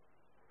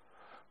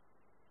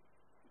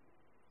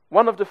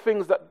 One of the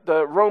things that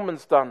the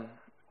Romans done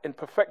in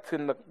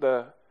perfecting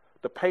the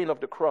pain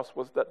of the cross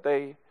was that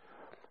they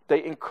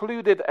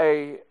included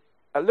a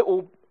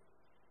little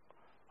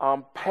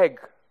peg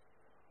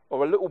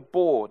or a little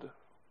board,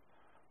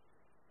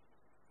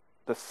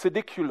 the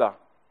sedicula,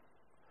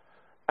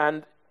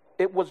 and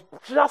it was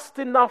just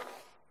enough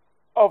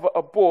of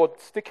a board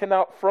sticking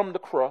out from the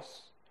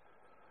cross.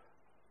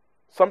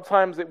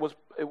 Sometimes it was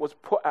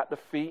put at the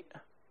feet,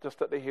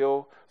 just at the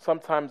heel.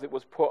 Sometimes it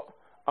was put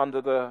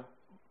under the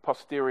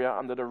posterior,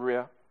 under the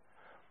rear.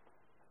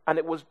 And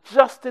it was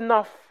just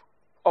enough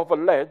of a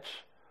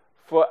ledge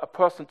for a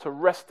person to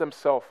rest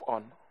themselves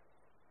on.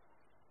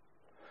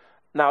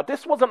 Now,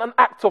 this wasn't an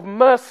act of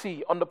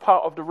mercy on the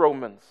part of the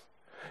Romans.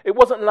 It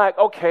wasn't like,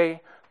 okay,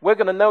 we're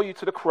going to nail you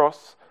to the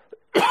cross.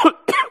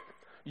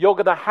 You're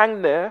going to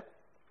hang there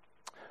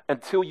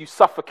until you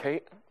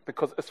suffocate,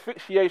 because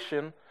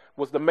asphyxiation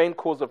was the main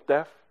cause of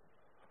death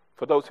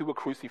for those who were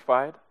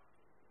crucified.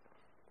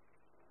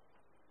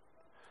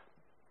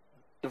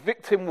 The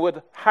victim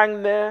would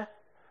hang there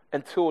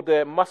until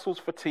their muscles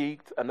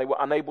fatigued and they were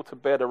unable to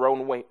bear their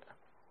own weight.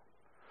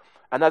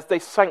 And as they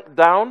sank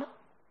down,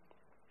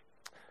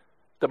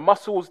 the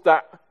muscles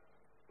that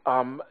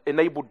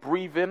enabled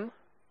breathing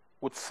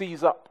would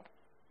seize up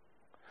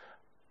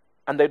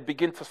and they'd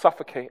begin to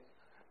suffocate.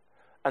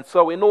 And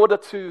so in order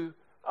to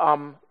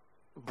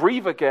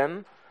breathe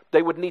again,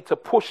 they would need to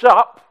push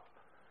up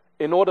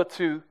in order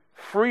to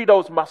free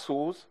those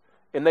muscles,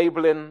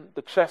 enabling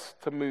the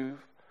chest to move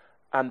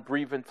and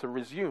breathing to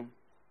resume.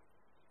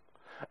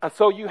 And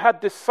so you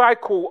had this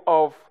cycle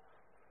of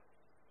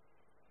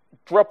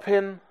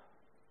dropping,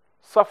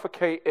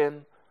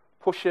 suffocating,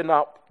 pushing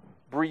up,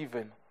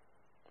 breathing.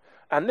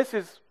 And this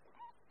is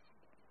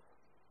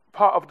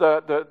part of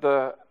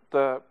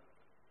the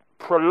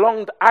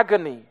prolonged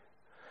agony.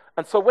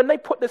 And so when they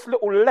put this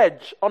little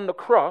ledge on the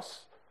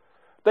cross,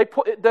 they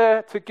put it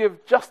there to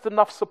give just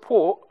enough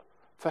support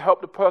to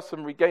help the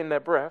person regain their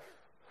breath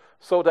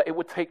so that it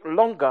would take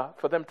longer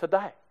for them to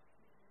die.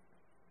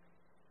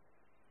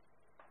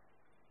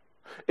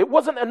 It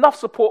wasn't enough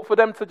support for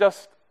them to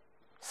just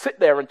sit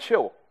there and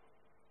chill.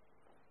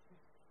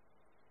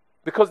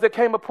 Because there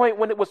came a point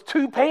when it was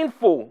too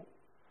painful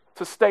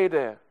to stay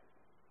there.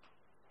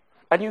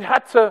 And you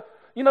had to,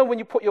 when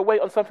you put your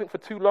weight on something for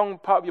too long,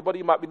 part of your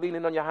body might be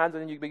leaning on your hands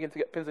and then you begin to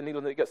get pins and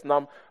needles and it gets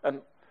numb.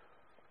 And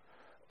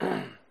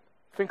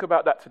think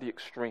about that to the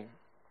extreme.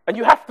 And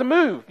you have to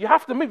move. You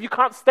have to move. You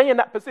can't stay in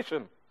that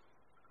position.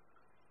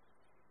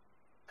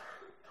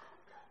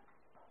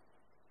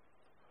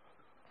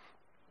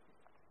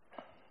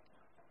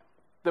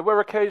 There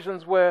were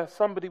occasions where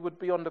somebody would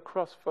be on the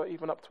cross for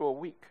even up to a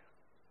week.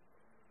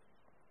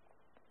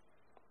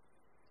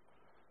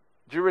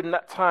 During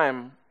that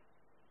time,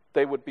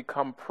 they would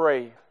become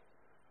prey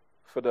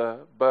for the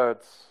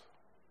birds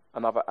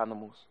and other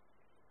animals.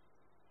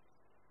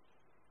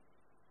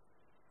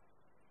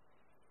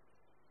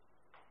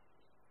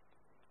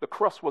 The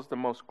cross was the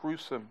most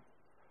gruesome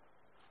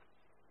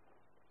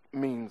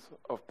means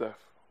of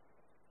death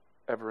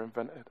ever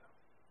invented.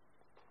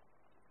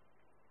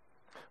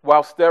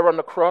 Whilst they're on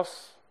the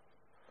cross,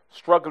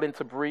 struggling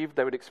to breathe,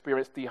 they would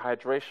experience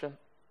dehydration.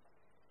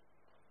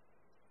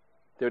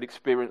 They would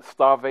experience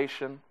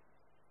starvation.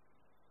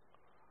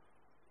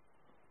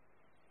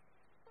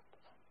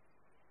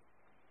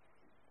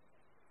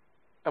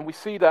 And we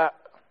see that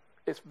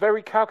it's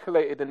very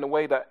calculated in the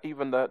way that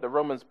even the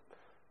Romans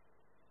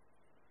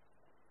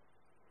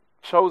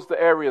chose the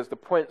areas, the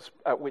points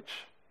at which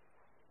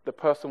the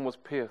person was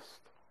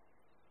pierced.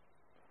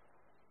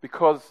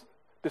 Because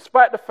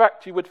despite the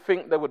fact you would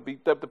think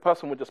the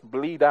person would just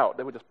bleed out,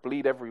 they would just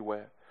bleed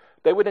everywhere,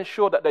 they would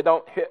ensure that they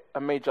don't hit a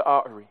major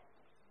artery.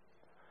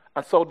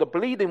 And so the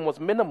bleeding was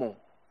minimal.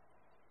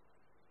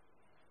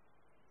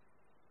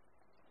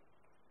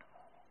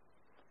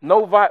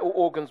 No vital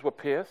organs were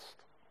pierced.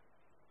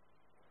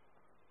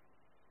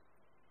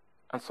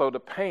 And so the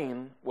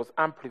pain was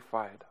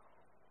amplified.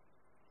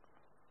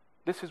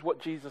 This is what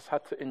Jesus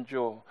had to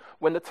endure.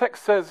 When the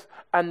text says,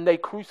 and they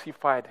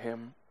crucified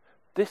him,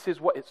 this is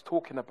what it's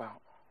talking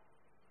about.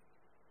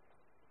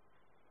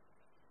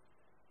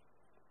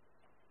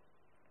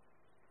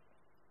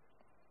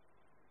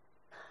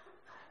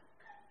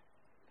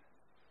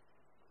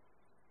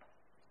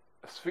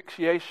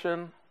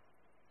 Asphyxiation,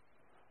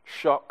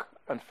 shock,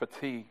 and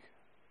fatigue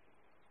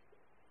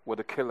were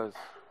the killers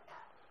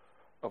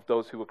of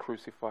those who were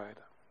crucified.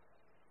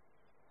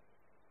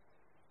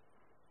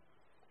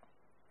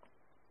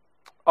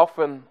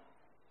 Often,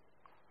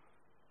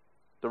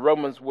 the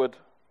Romans would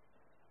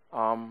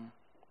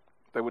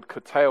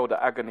curtail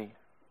the agony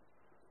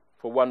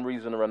for one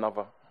reason or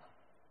another.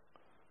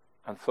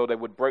 And so they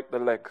would break the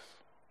legs.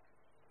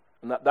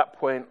 And at that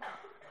point,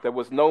 there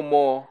was no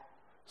more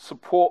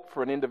support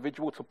for an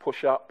individual to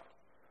push up,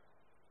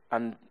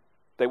 and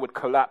they would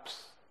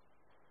collapse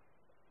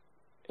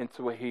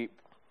into a heap,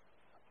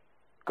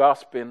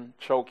 gasping,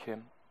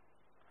 choking,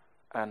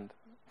 and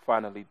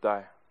finally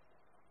die.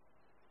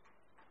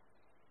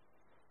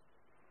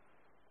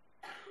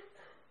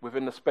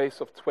 Within the space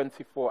of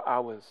 24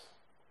 hours,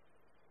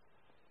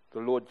 the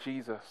Lord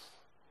Jesus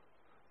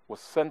was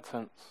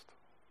sentenced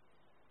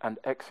and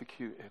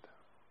executed.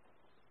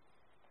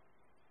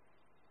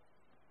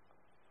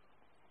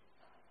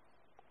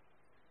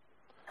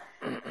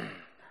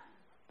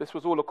 This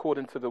was all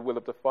according to the will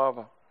of the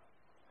Father.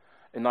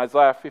 In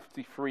Isaiah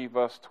 53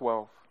 verse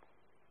 12,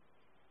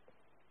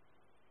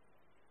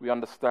 we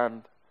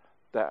understand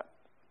that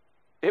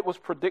it was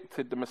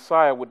predicted the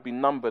Messiah would be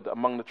numbered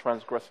among the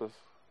transgressors.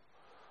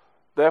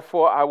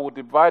 Therefore I will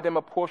divide him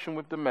a portion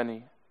with the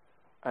many,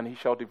 and he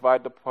shall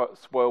divide the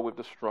spoil with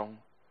the strong,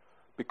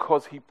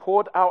 because he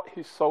poured out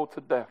his soul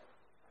to death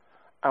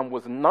and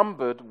was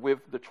numbered with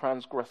the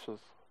transgressors,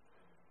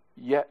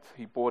 yet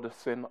he bore the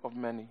sin of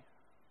many.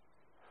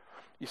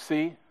 You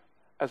see,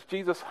 as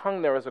Jesus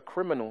hung there as a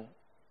criminal,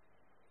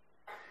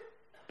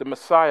 the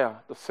Messiah,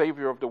 the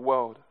Savior of the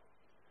world,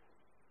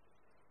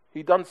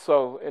 he done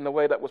so in a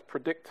way that was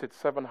predicted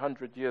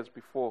 700 years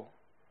before.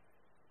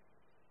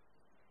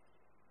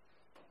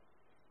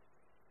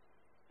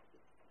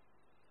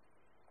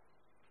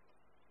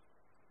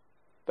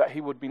 That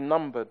he would be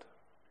numbered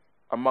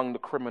among the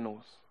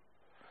criminals.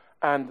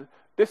 And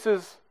this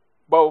is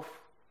both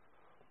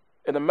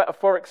in a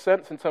metaphoric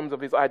sense in terms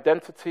of his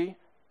identity.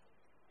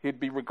 He'd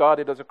be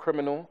regarded as a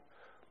criminal.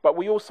 But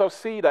we also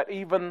see that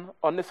even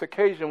on this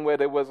occasion where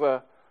there was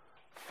a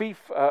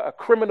thief, a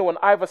criminal on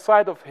either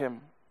side of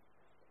him,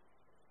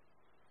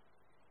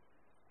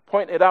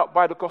 pointed out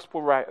by the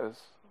gospel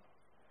writers,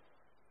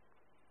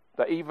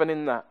 that even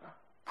in that,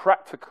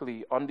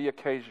 practically on the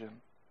occasion,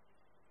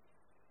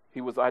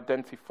 he was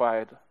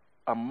identified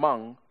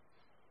among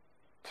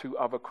two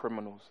other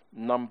criminals,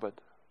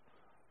 numbered,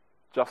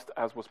 just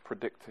as was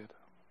predicted.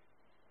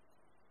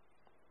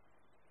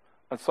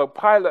 And so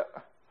Pilate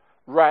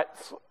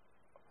writes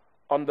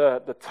on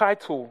the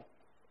title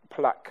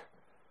plaque,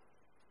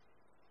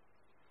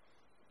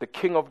 the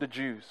King of the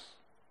Jews.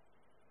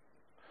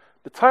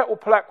 The title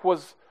plaque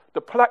was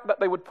the plaque that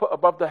they would put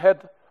above the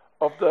head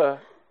of the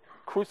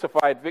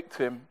crucified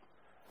victim,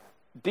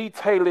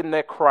 detailing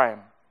their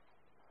crime.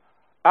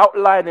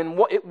 outlining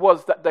what it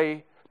was that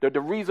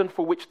the reason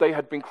for which they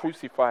had been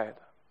crucified.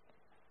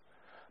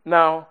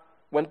 Now,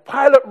 when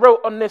Pilate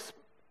wrote on this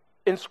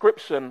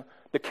inscription,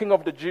 the King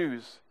of the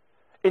Jews,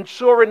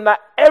 ensuring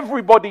that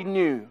everybody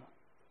knew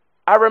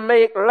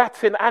Aramaic,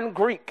 Latin, and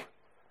Greek,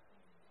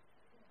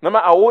 no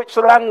matter which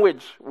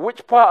language,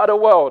 which part of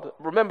the world.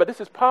 Remember,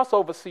 this is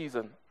Passover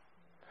season.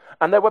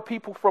 And there were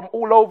people from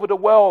all over the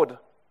world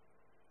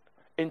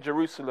in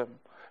Jerusalem.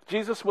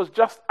 Jesus was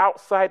just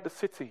outside the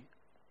city.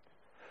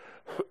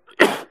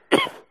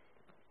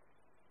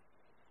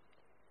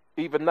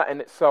 Even that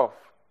in itself,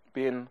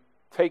 being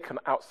taken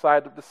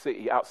outside of the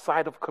city,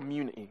 outside of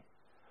community,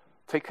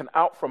 taken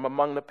out from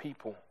among the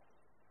people,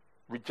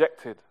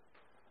 rejected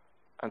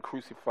and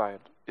crucified,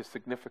 is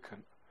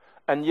significant.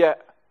 And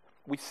yet,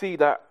 we see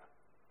that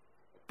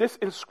this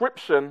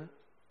inscription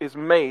is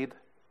made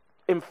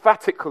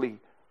emphatically,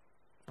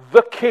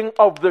 the King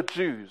of the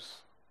Jews.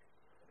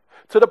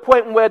 To the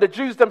point where the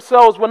Jews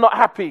themselves were not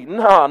happy.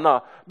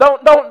 No.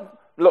 Don't.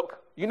 Look,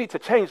 you need to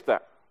change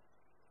that.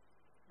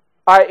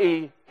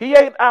 I.e., he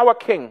ain't our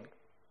king.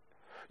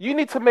 You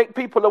need to make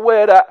people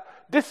aware that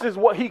this is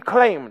what he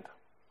claimed.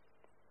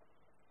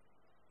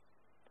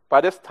 By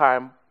this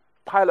time,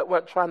 Pilate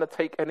weren't trying to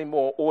take any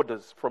more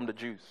orders from the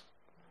Jews.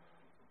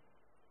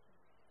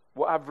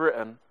 What I've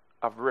written,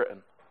 I've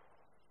written.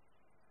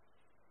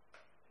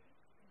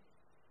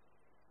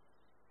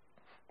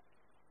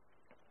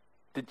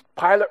 Did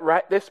Pilate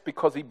write this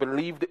because he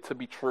believed it to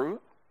be true?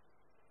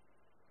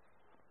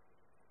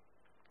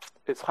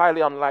 It's highly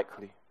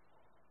unlikely.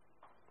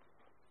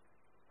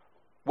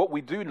 What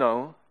we do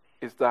know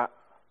is that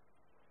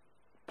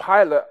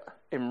Pilate,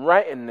 in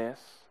writing this,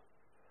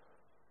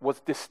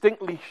 was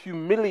distinctly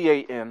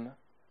humiliating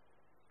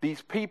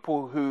these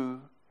people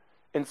who,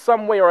 in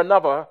some way or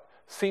another,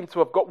 seem to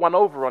have got one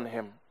over on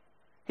him.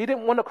 He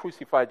didn't want to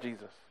crucify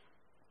Jesus.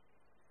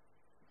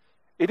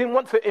 He didn't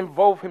want to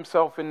involve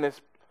himself in this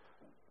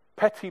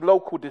petty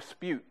local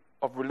dispute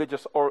of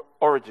religious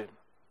origin.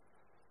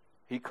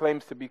 He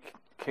claims to be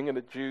king of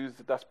the Jews.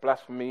 That's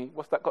blasphemy.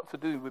 What's that got to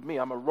do with me?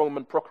 I'm a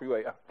Roman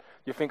procurator.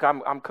 You think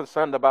I'm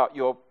concerned about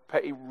your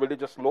petty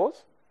religious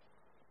laws?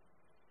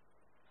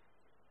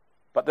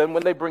 But then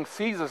when they bring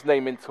Caesar's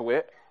name into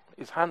it,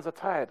 his hands are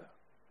tied.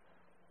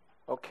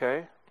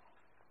 Okay.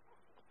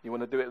 You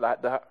want to do it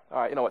like that?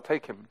 All right, you know what?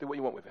 Take him. Do what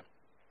you want with him.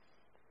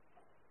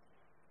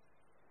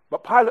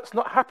 But Pilate's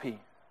not happy.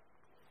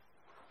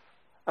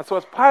 And so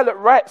as Pilate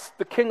writes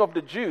the King of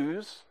the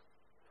Jews,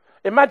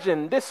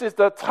 imagine this is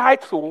the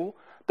title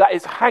that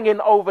is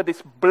hanging over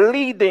this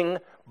bleeding,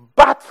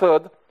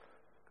 battered,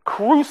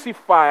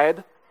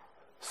 crucified,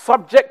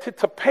 subjected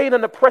to pain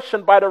and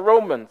oppression by the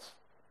Romans.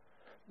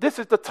 This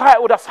is the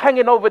title that's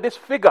hanging over this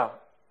figure.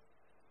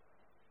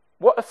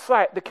 What a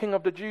sight the King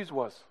of the Jews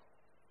was.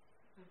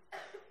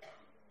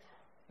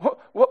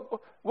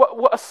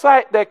 What a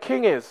sight their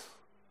king is.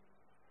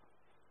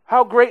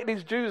 How great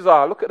these Jews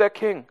are. Look at their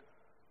king.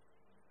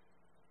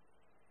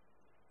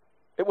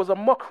 It was a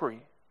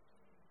mockery.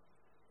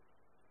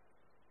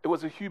 It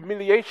was a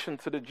humiliation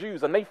to the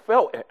Jews, and they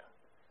felt it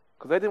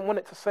because they didn't want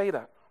it to say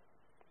that.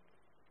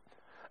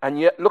 And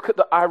yet, look at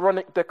the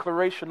ironic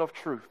declaration of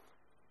truth.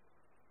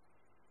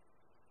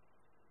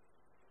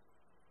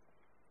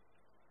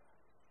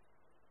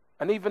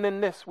 And even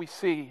in this, we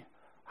see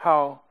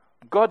how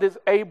God is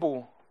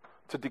able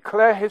to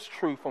declare his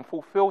truth and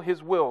fulfill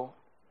his will,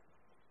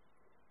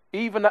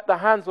 even at the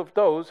hands of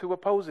those who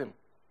oppose him.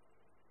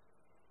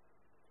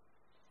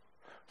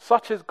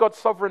 Such is God's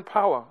sovereign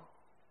power,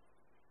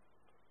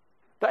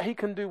 that he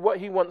can do what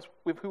he wants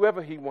with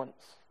whoever he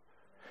wants,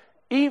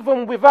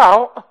 even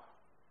without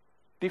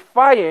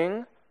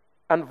defying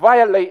and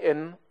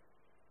violating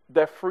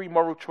their free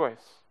moral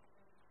choice.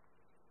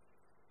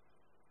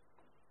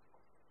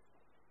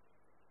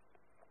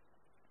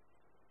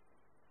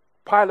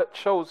 Pilate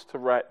chose to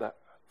write that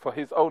for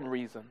his own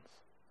reasons,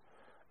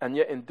 and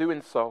yet in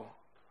doing so,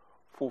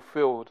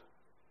 fulfilled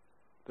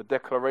the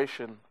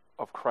declaration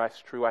of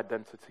Christ's true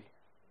identity.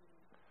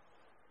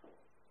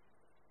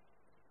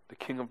 The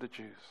King of the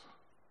Jews.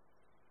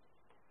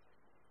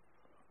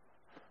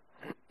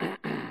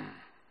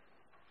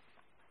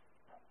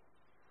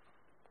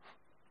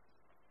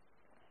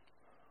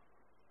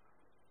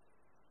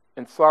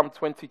 In Psalm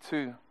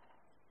 22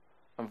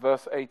 and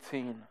verse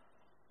 18,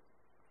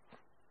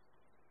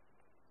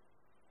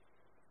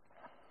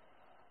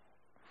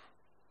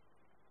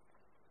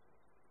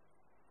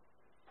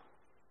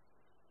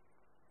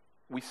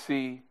 we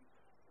see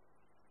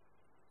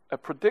a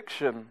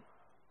prediction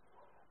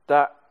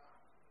that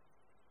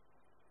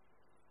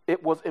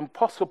it was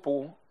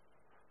impossible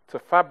to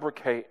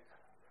fabricate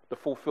the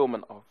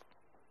fulfillment of.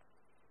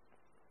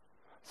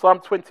 Psalm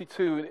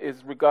 22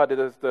 is regarded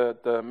as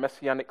the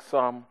messianic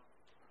psalm,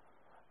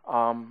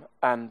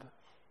 and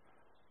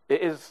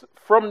it is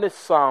from this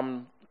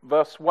psalm,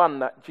 verse 1,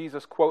 that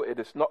Jesus quoted.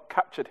 It's not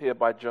captured here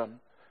by John,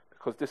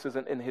 because this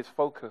isn't in his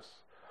focus,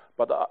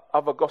 but the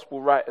other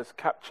gospel writers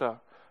capture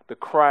the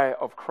cry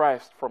of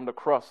Christ from the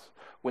cross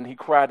when he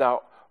cried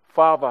out,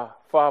 "Father,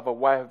 Father,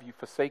 why have you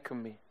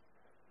forsaken me?"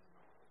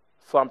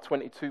 Psalm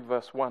 22,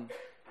 verse 1.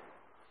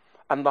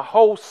 And the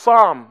whole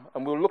psalm,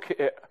 and we'll look at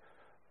it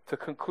to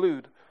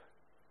conclude,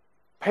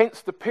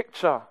 paints the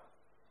picture,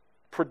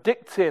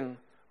 predicting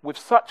with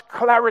such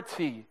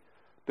clarity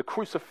the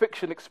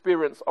crucifixion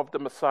experience of the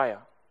Messiah.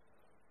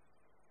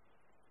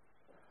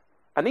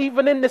 And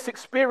even in this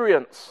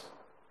experience,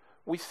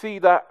 we see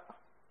that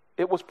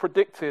it was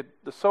predicted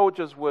the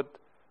soldiers would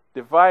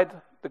divide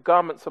the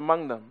garments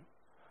among them,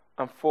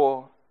 and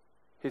for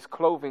his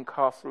clothing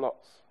cast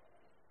lots.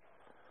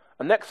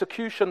 An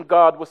execution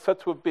guard was said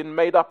to have been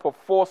made up of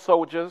 4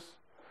 soldiers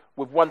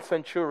with 1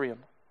 centurion.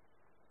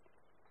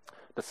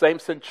 The same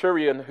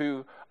centurion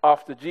who,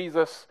 after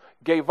Jesus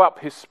gave up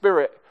his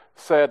spirit,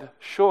 said,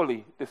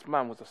 surely this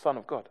man was the Son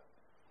of God.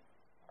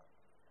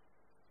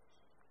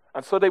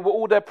 And so they were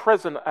all there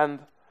present, and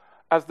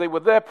as they were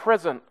there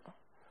present,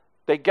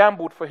 they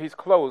gambled for his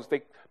clothes.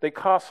 They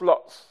cast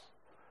lots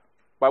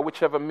by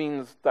whichever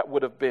means that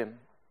would have been.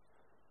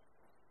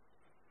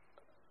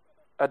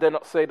 I dare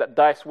not say that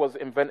dice was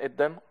invented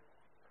then.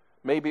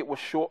 Maybe it was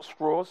short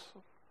straws.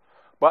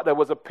 But there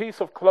was a piece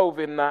of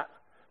clothing that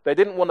they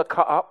didn't want to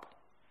cut up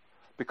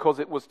because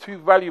it was too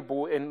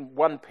valuable in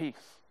one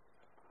piece,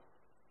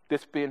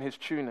 this being his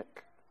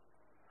tunic.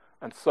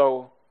 And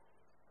so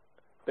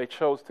they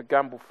chose to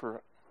gamble for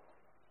it.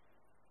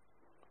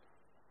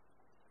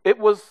 It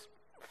was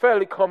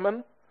fairly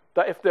common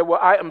that if there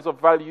were items of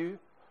value,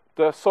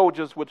 the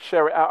soldiers would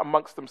share it out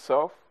amongst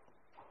themselves.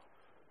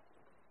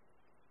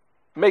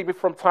 Maybe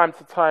from time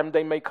to time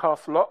they may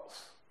cast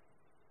lots.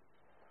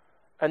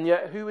 And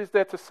yet, who is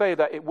there to say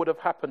that it would have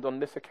happened on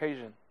this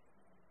occasion?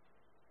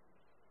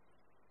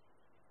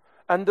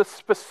 And the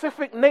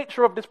specific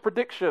nature of this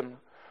prediction,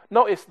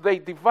 notice they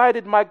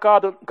divided my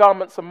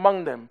garments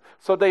among them.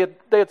 So they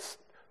had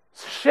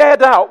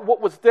shared out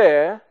what was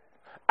there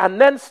and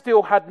then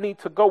still had need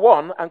to go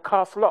on and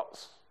cast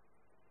lots.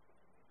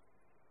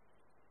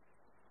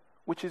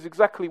 Which is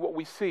exactly what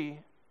we see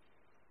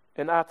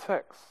in our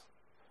text.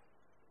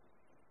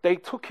 They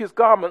took his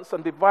garments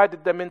and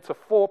divided them into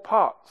 4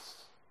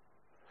 parts.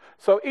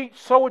 So each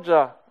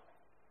soldier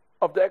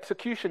of the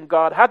execution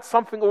guard had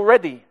something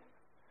already,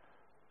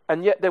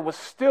 and yet there was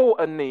still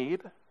a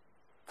need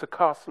to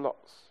cast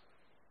lots.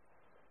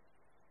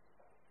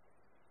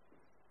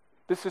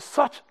 This is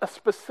such a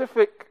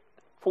specific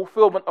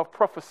fulfillment of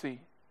prophecy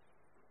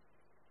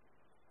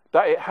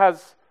that it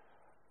has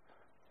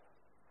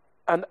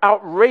an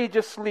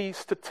outrageously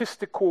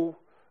statistical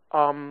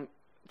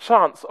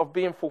chance of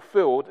being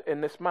fulfilled in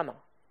this manner.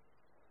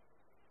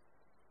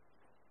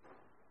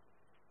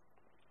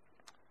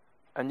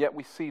 And yet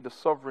we see the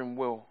sovereign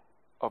will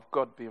of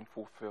God being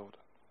fulfilled.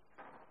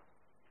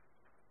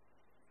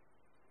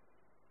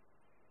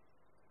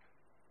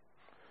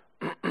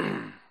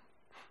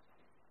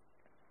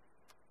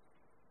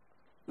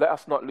 Let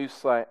us not lose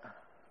sight,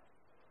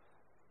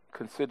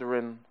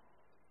 considering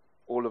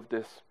all of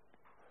this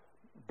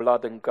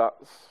blood and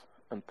guts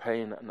and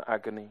pain and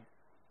agony,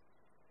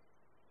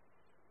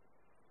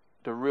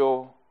 the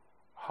real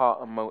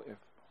heart and motive.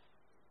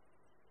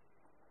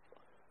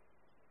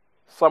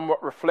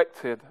 Somewhat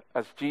reflected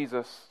as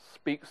Jesus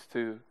speaks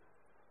to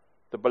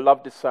the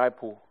beloved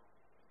disciple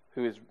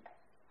who is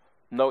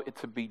noted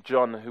to be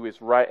John, who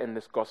is writing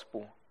this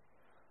gospel,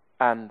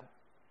 and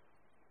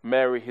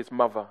Mary, his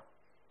mother,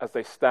 as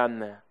they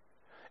stand there.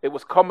 It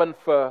was common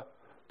for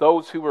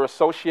those who were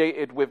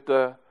associated with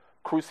the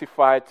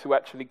crucified to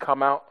actually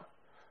come out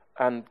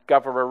and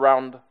gather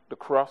around the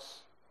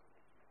cross.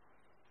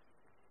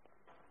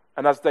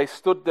 And as they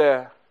stood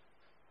there,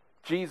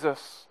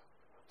 Jesus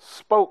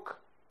spoke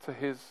to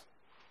his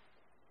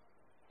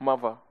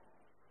mother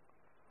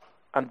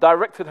and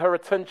directed her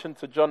attention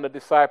to John the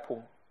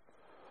disciple,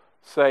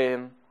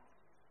 saying,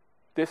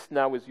 "This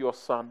now is your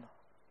son."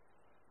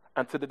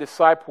 And to the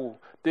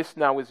disciple, "This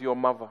now is your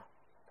mother."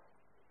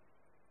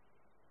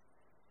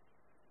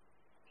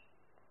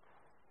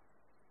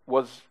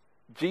 Was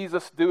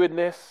Jesus doing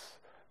this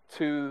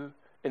to,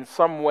 in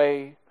some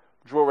way,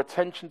 draw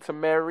attention to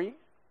Mary?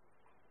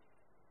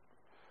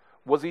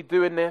 Was he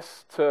doing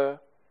this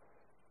to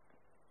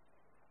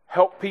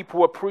help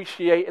people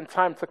appreciate in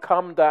time to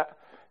come that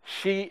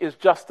she is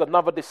just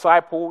another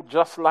disciple,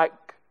 just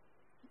like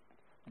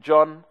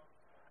John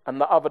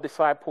and the other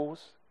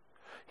disciples?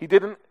 He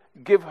didn't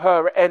give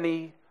her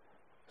any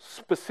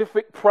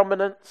specific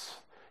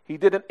prominence. He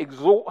didn't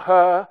exalt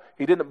her.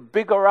 He didn't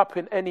big her up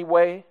in any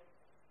way.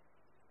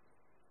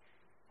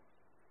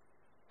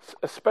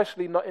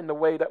 Especially not in the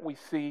way that we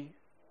see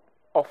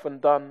often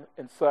done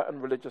in certain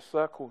religious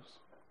circles.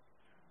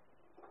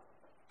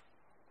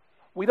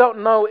 We don't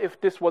know if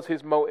this was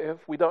his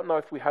motive. We don't know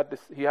if he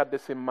had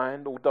this in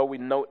mind, although we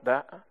note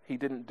that he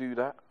didn't do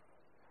that.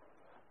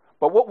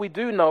 But what we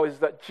do know is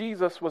that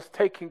Jesus was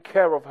taking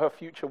care of her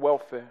future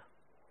welfare.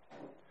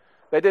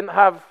 They didn't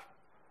have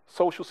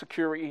social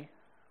security.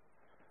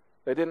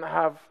 They didn't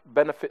have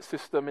benefit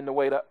system in the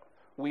way that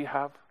we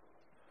have.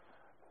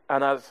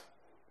 And as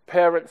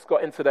parents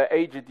got into their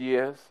aged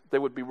years, they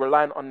would be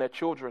reliant on their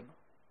children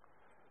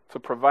to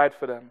provide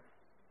for them.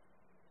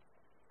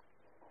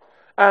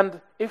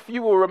 And if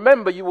you will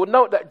remember, you will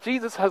note that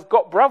Jesus has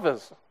got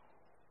brothers.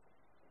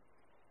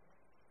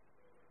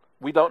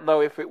 We don't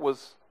know if it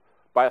was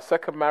by a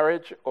second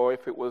marriage or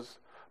if it was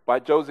by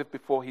Joseph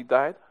before he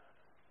died.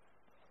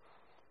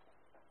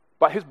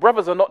 But his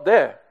brothers are not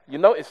there. You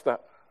notice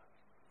that?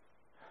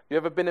 You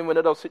ever been in one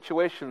of those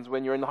situations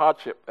when you're in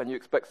hardship and you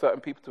expect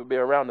certain people to be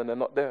around and they're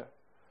not there?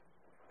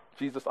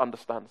 Jesus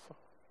understands.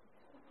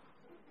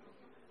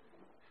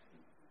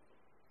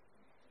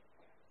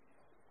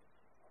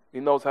 He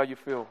knows how you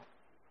feel.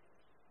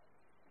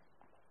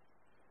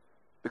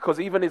 Because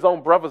even his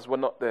own brothers were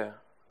not there.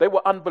 They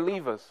were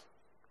unbelievers.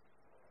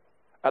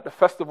 At the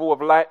Festival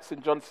of Lights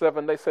in John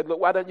 7, they said, look,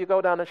 why don't you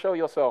go down and show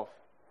yourself?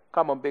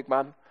 Come on, big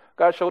man.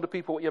 Go and show the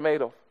people what you're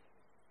made of.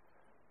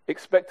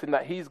 Expecting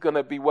that he's going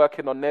to be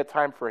working on their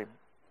time frame,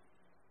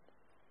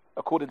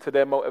 according to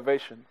their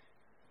motivation.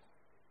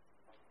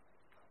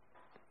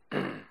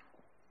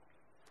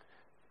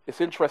 It's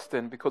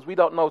interesting because we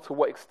don't know to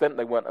what extent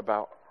they weren't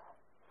about.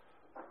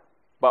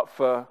 But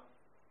for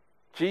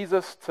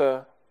Jesus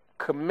to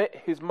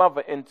commit his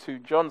mother into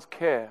John's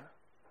care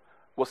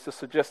was to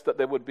suggest that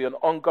there would be an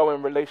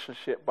ongoing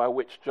relationship by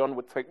which John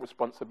would take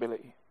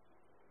responsibility.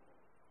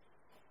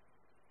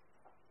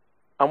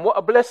 And what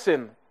a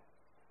blessing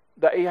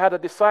that he had a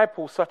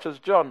disciple such as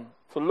John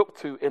to look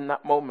to in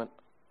that moment.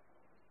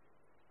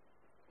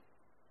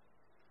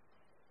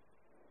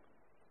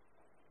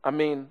 I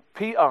mean,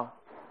 Peter,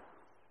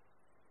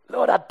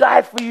 Lord, I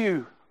died for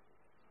you.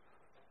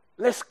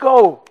 Let's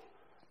go.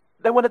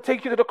 They want to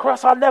take you to the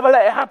cross. I'll never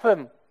let it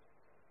happen.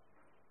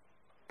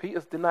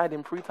 Peter's denied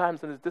him 3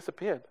 times and has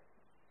disappeared.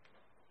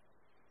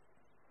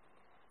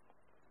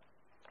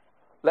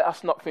 Let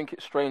us not think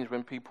it strange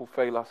when people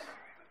fail us,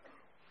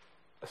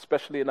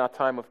 especially in our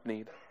time of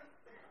need.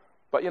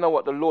 But you know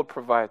what? The Lord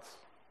provides.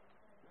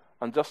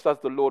 And just as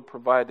the Lord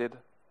provided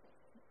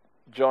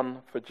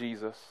John for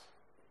Jesus,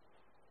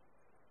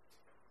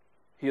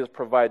 he has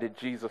provided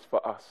Jesus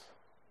for us.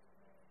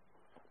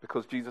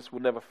 Because Jesus will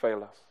never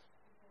fail us.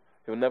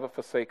 He will never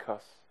forsake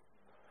us.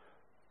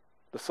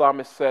 The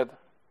psalmist said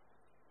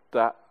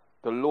that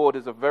the Lord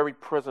is a very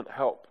present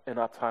help in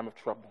our time of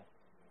trouble.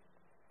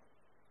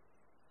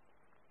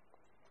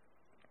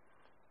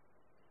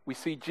 We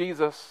see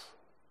Jesus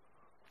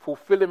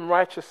fulfilling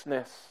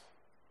righteousness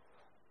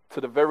to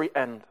the very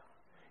end.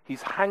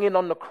 He's hanging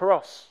on the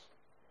cross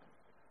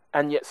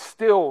and yet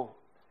still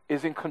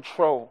is in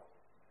control.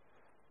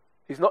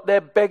 He's not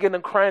there begging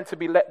and crying to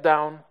be let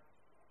down.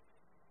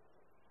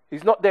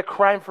 He's not there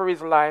crying for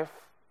his life.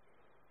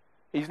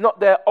 He's not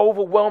there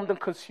overwhelmed and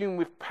consumed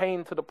with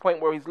pain to the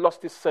point where he's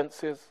lost his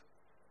senses.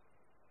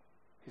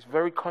 He's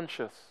very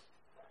conscious.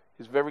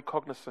 He's very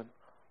cognizant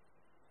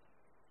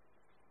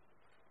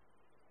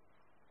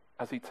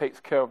as he takes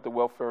care of the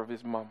welfare of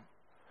his mum.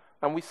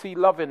 And we see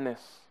love in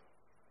this.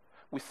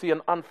 We see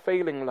an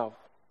unfailing love.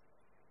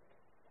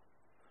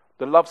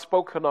 The love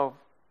spoken of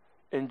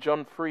in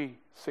John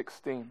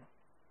 3:16.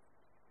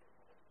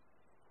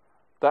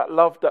 That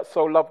love that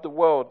so loved the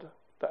world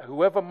that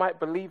whoever might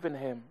believe in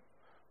him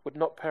would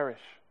not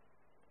perish,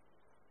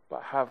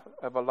 but have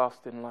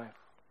everlasting life.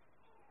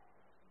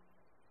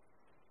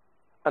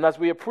 And as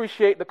we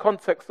appreciate the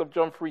context of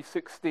John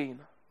 3:16,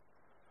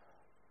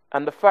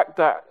 and the fact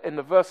that in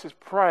the verses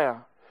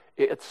prior,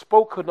 it had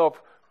spoken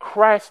of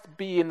Christ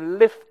being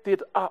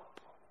lifted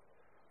up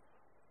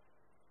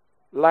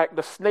like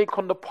the snake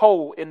on the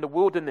pole in the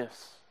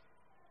wilderness,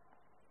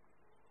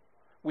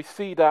 we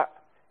see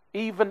that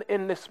even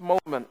in this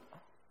moment,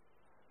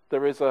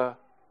 there is a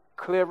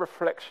clear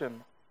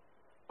reflection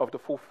of the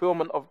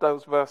fulfillment of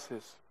those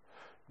verses.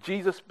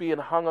 Jesus being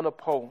hung on a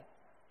pole,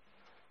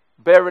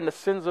 bearing the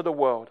sins of the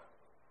world,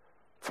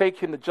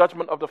 taking the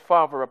judgment of the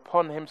Father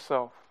upon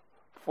himself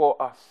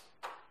for us,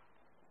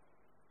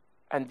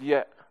 and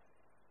yet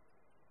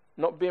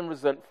not being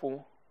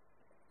resentful,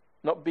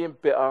 not being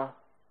bitter,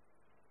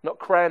 not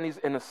crying his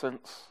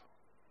innocence,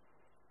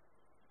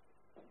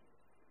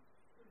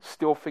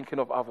 still thinking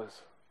of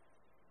others.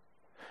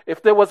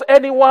 If there was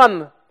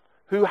anyone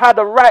who had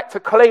a right to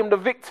claim the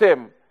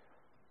victim,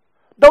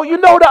 don't you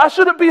know that I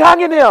shouldn't be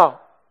hanging here?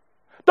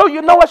 Don't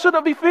you know I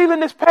shouldn't be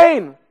feeling this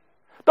pain?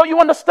 Don't you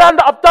understand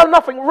that I've done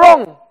nothing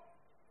wrong?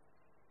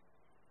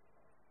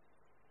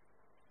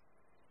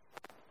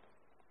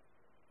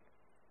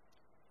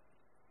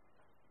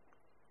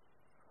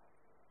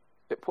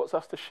 It puts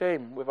us to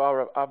shame with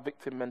our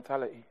victim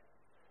mentality.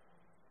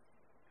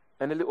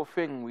 Any little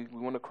thing, we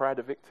want to cry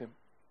the victim.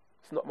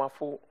 It's not my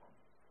fault.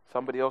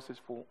 Somebody else's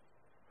fault.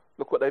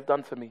 Look what they've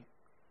done to me.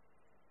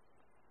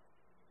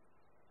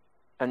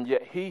 And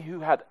yet he who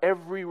had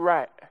every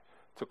right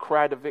to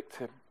cry the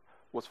victim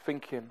was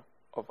thinking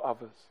of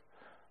others.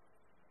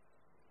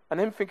 And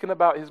him thinking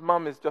about his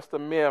mum is just a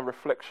mere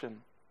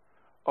reflection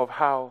of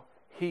how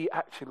he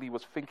actually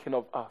was thinking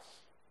of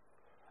us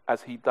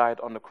as he died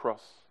on the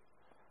cross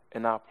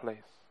in our place.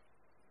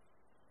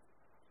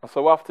 And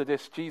so after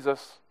this,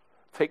 Jesus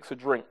takes a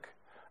drink.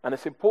 And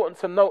it's important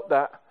to note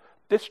that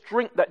this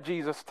drink that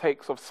Jesus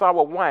takes of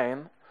sour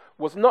wine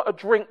was not a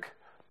drink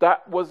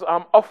that was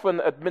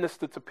often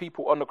administered to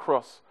people on the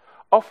cross.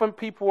 Often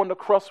people on the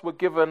cross were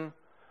given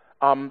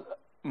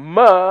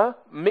myrrh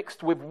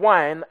mixed with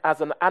wine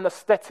as an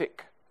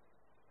anesthetic.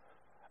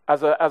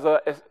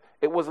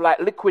 It was like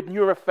liquid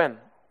Nurofen.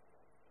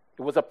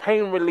 It was a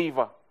pain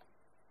reliever.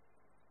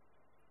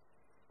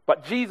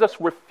 But Jesus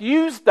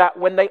refused that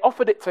when they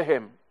offered it to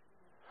him,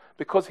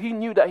 because he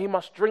knew that he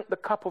must drink the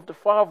cup of the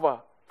Father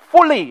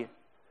fully,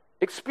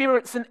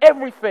 experiencing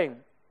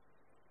everything,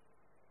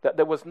 that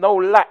there was no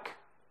lack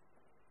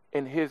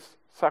in his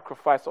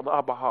sacrifice on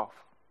our behalf.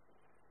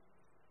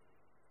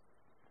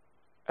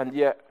 And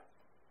yet,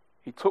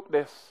 he took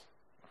this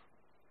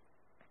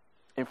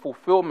in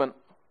fulfillment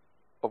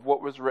of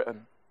what was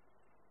written.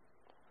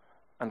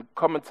 And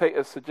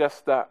commentators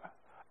suggest that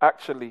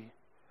actually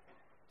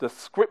the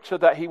scripture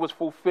that he was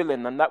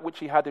fulfilling and that which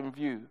he had in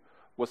view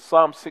was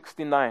Psalm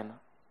 69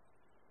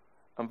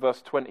 and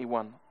verse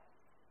 21.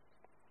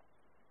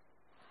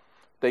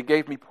 They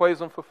gave me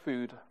poison for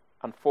food,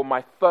 and for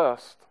my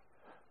thirst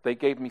they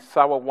gave me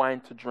sour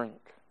wine to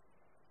drink.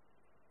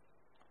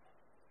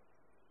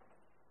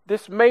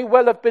 This may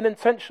well have been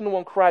intentional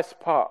on Christ's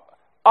part,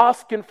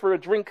 asking for a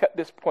drink at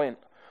this point,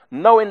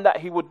 knowing that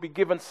he would be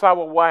given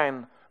sour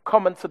wine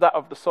common to that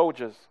of the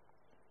soldiers.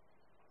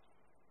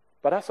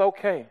 But that's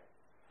okay,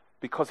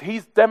 because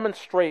he's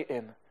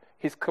demonstrating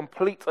his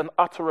complete and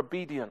utter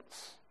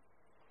obedience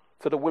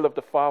to the will of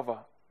the Father,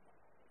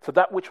 to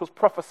that which was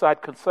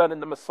prophesied concerning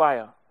the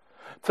Messiah,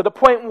 to the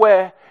point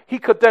where he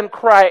could then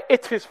cry,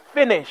 "It is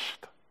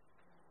finished.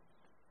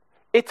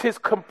 It is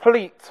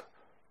complete."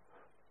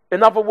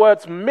 In other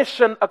words,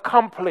 mission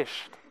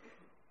accomplished.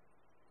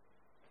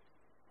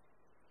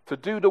 To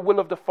do the will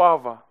of the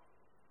Father,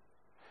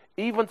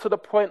 even to the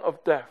point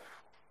of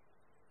death,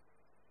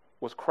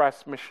 was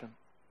Christ's mission.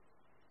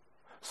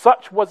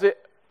 Such was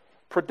it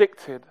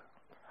predicted,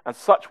 and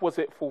such was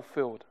it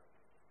fulfilled.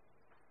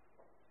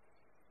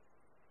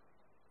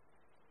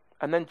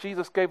 And then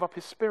Jesus gave up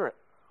his spirit.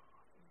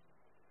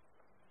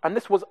 And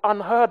this was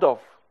unheard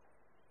of.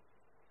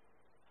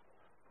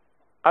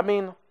 I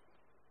mean,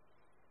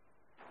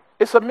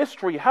 it's a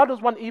mystery. How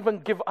does one even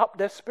give up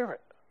their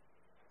spirit?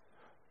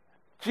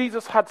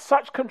 Jesus had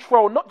such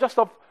control, not just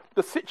of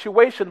the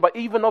situation, but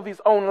even of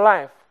his own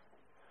life,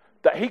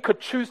 that he could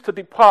choose to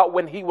depart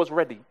when he was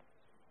ready.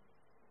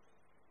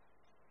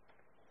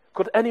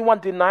 Could anyone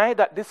deny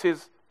that this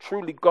is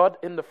truly God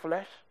in the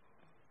flesh?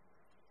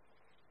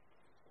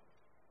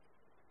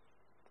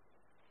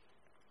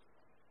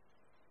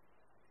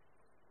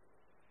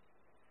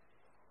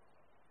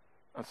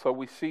 And so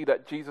we see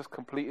that Jesus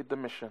completed the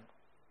mission,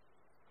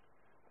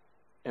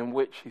 in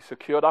which he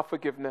secured our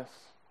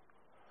forgiveness,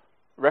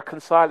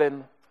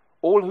 reconciling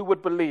all who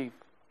would believe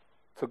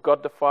to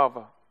God the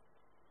Father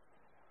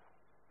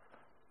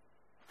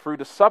through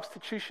the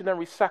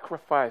substitutionary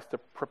sacrifice, the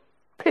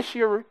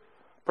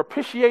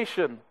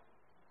propitiation.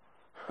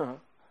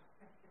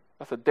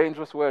 That's a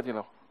dangerous word, you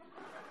know.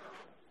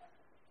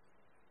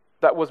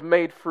 That was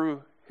made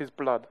through his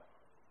blood.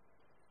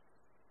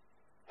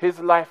 His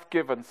life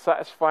given,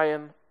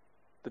 satisfying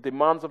the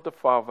demands of the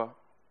Father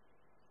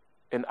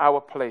in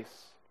our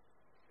place,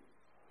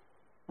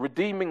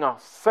 redeeming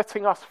us,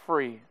 setting us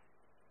free,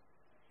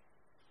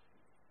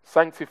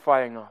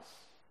 sanctifying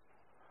us,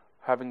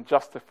 having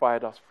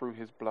justified us through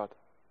his blood.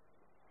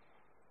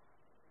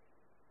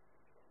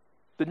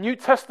 The New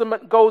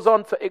Testament goes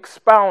on to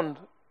expound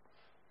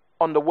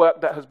on the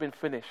work that has been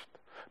finished.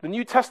 The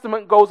New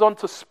Testament goes on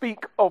to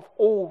speak of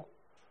all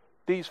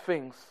these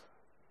things.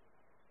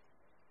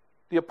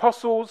 The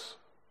apostles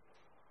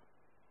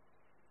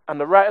and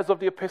the writers of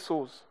the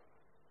epistles,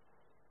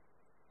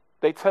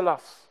 they tell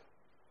us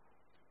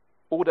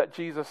all that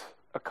Jesus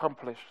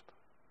accomplished.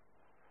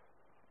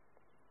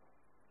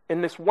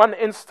 In this one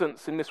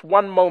instance, in this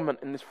one moment,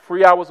 in this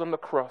 3 hours on the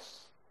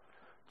cross,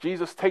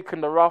 Jesus,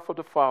 taking the wrath of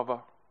the Father,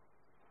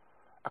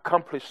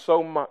 accomplished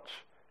so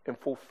much in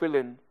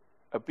fulfilling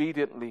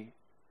obediently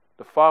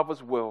the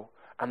Father's will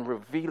and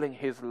revealing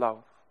his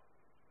love.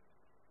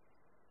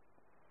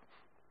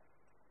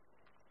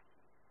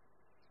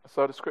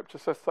 So the scripture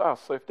says to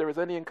us, so if there is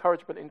any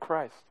encouragement in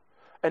Christ,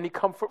 any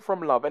comfort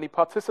from love, any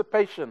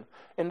participation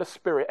in the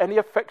Spirit, any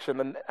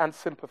affection and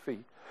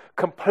sympathy,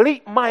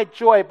 complete my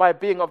joy by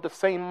being of the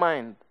same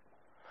mind,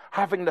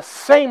 having the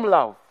same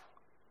love,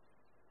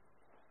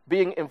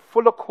 being in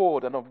full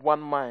accord and of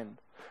one mind.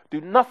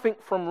 Do nothing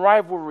from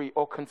rivalry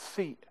or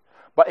conceit,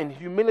 but in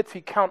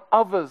humility count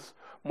others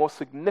more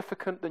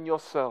significant than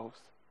yourselves.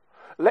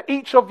 Let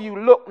each of you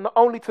look not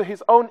only to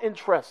his own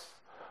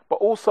interests, but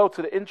also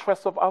to the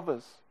interests of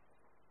others.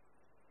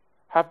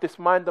 Have this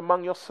mind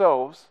among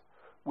yourselves,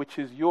 which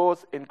is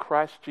yours in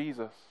Christ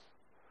Jesus,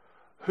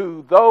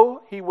 who,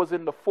 though he was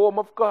in the form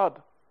of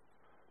God,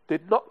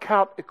 did not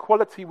count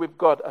equality with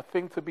God a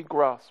thing to be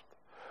grasped,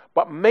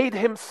 but made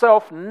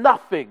himself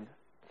nothing,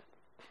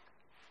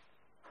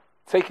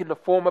 taking the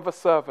form of a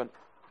servant,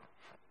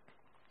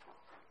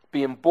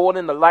 being born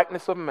in the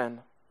likeness of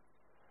men,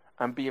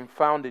 and being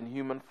found in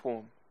human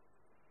form.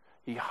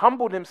 He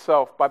humbled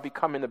himself by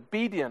becoming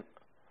obedient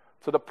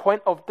to the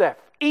point of death,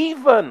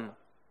 even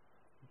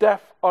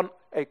death on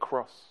a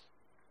cross.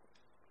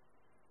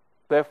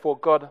 Therefore,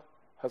 God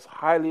has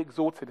highly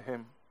exalted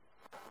him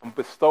and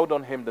bestowed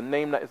on him the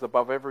name that is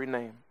above every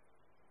name,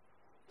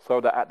 so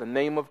that at the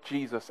name of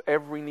Jesus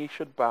every knee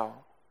should bow,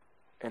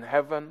 in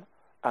heaven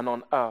and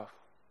on earth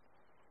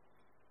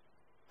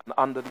and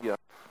under the earth,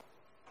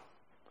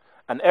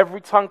 and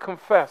every tongue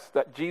confess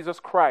that Jesus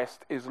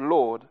Christ is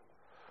Lord,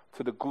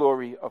 to the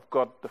glory of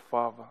God the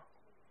Father.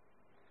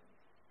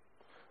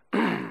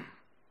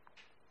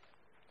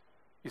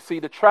 You see,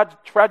 the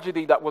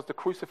tragedy that was the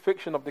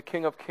crucifixion of the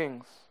King of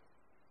Kings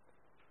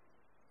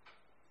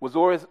was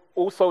always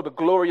also the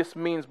glorious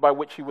means by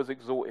which he was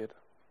exalted,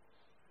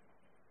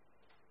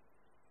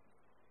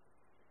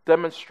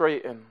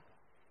 demonstrating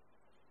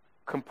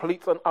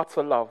complete and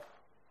utter love,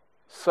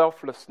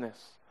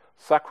 selflessness,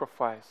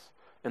 sacrifice,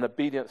 and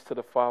obedience to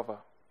the Father.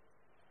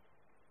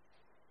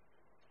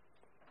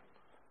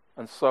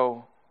 And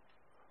so,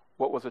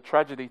 what was a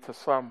tragedy to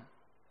some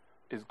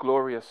is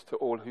glorious to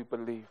all who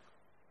believe.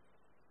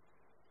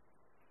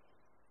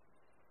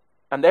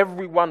 And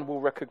everyone will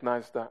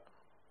recognize that,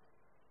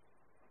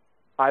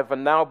 either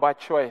now by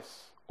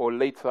choice or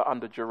later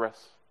under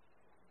duress.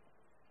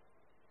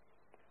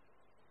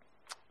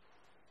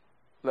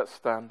 Let's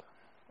stand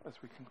as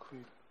we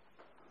conclude.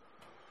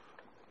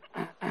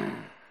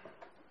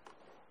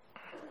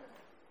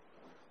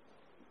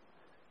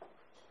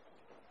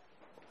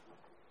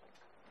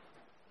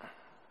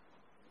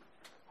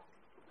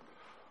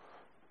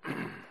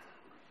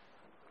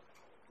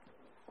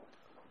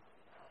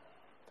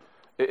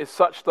 It is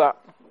such that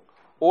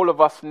all of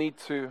us need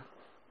to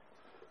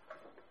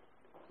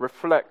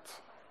reflect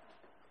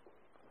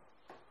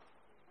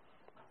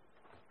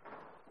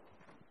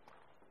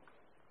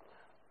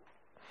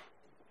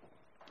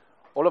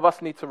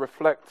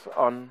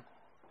on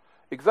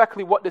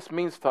exactly what this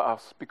means to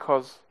us,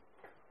 because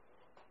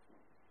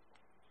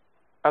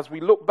as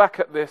we look back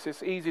at this,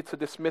 it's easy to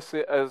dismiss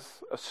it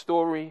as a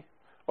story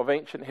of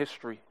ancient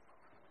history.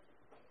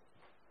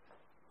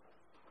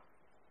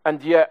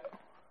 And yet,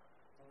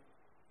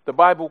 the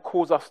Bible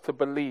calls us to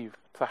believe,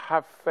 to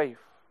have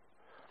faith.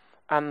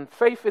 And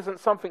faith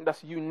isn't something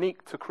that's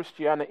unique to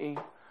Christianity.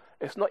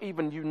 It's not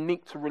even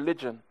unique to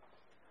religion.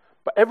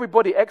 But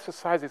everybody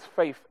exercises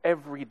faith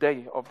every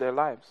day of their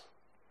lives.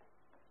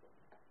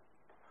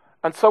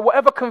 And so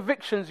whatever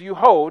convictions you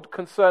hold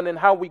concerning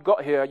how we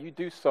got here, you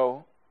do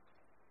so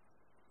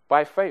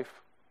by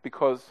faith,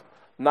 because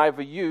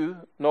neither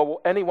you nor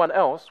anyone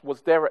else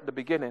was there at the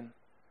beginning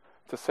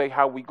to say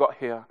how we got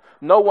here.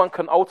 No one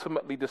can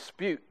ultimately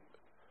dispute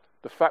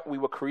the fact we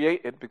were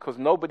created, because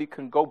nobody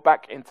can go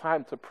back in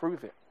time to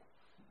prove it.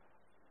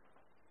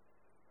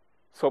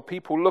 So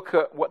people look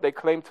at what they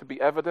claim to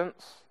be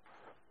evidence,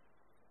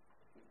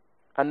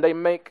 and they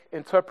make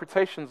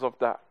interpretations of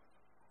that.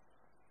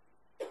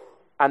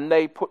 And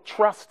they put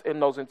trust in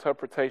those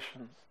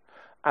interpretations.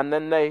 And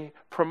then they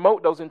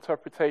promote those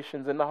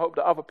interpretations in the hope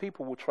that other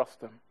people will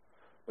trust them.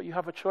 But you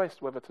have a choice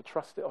whether to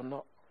trust it or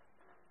not.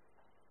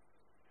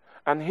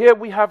 And here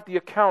we have the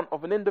account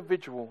of an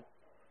individual,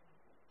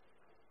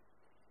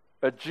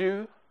 a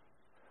Jew,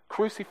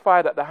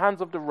 crucified at the hands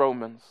of the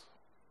Romans.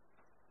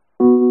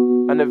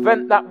 An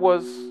event that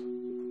was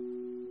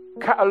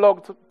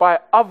catalogued by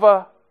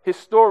other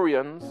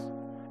historians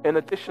in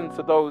addition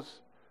to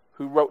those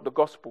who wrote the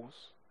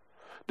Gospels.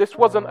 This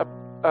wasn't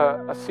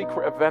a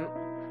secret event.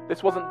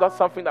 This wasn't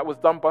something that was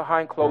done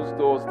behind closed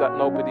doors that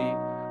nobody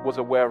was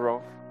aware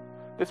of.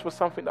 This was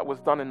something that was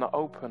done in the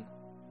open.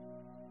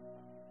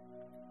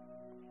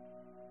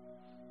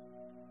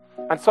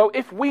 And so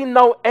if we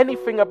know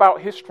anything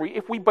about history,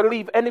 if we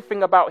believe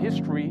anything about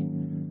history,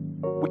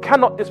 we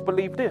cannot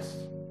disbelieve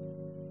this.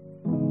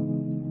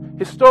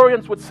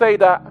 Historians would say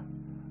that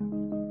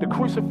the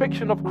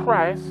crucifixion of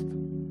Christ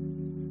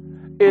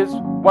is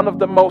one of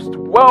the most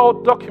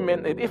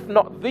well-documented, if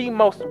not the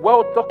most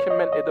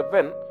well-documented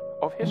event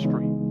of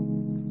history.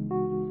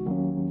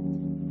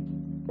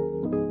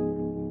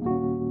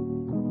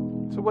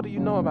 So what do you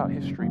know about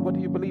history? What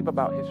do you believe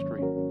about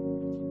history?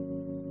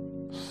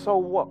 So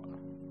what?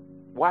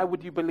 Why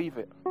would you believe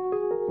it?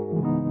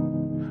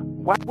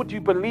 Why would you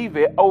believe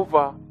it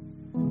over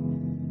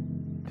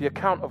the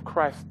account of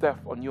Christ's death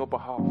on your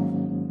behalf?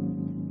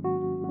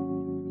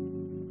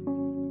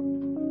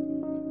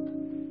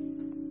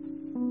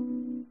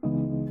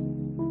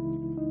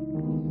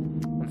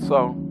 And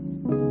so,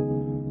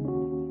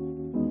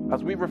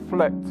 as we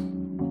reflect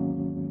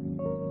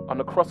on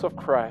the cross of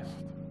Christ,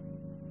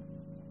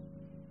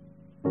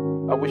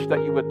 I wish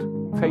that you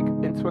would take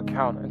into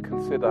account and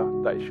consider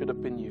that it should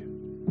have been you.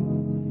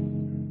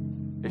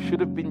 It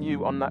should have been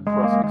you on that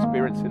cross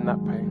experiencing that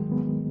pain.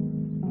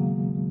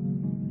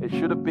 It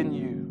should have been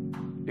you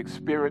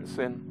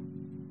experiencing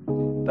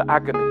the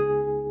agony,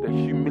 the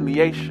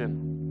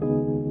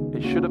humiliation.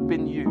 It should have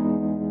been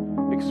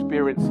you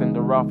experiencing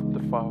the wrath of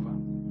the Father.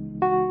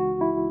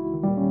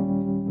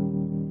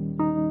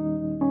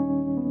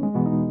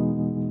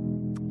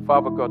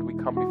 Father God, we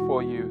come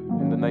before you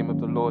in the name of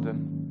the Lord,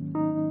 and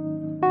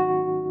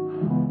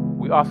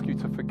we we ask you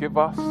to forgive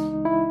us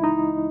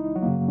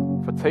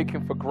for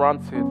taking for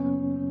granted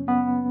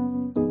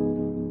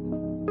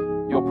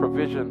your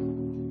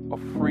provision of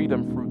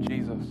freedom through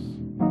Jesus,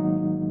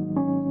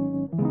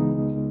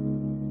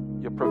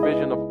 your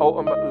provision of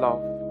ultimate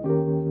love.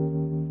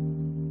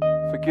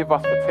 Forgive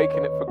us for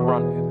taking it for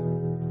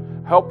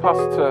granted. Help us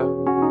to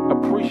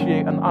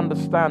appreciate and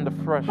understand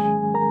afresh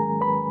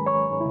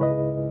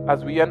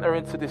as we enter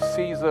into this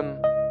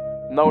season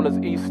known as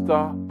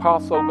Easter,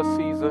 Passover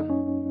season,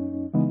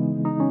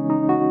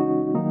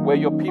 where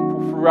your people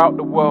throughout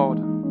the world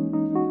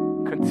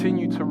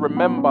continue to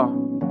remember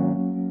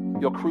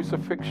your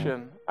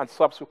crucifixion and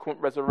subsequent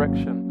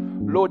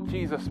resurrection. Lord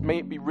Jesus, may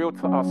it be real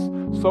to us,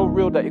 so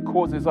real that it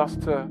causes us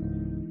to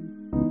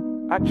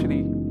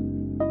actually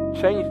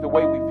change the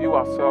way we view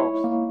ourselves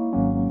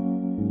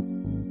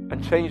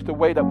and change the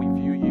way that we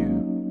view you.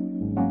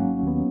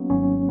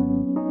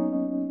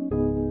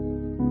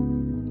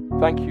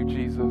 Thank you,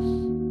 Jesus,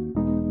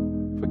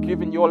 for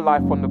giving your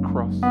life on the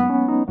cross.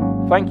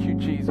 Thank you,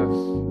 Jesus,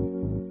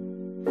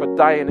 for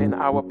dying in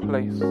our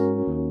place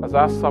as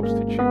our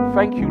substitute.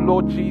 Thank you,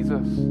 Lord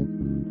Jesus,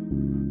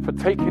 for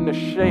taking the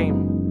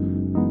shame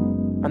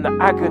and the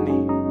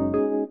agony,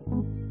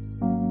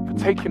 for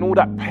taking all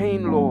that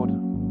pain, Lord,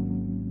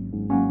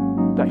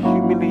 that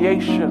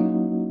humiliation,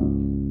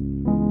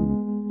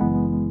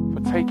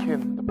 for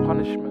taking the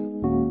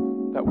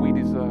punishment that we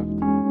deserved,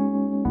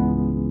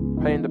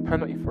 paying the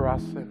penalty for our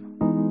sin.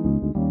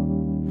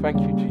 Thank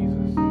you, Jesus.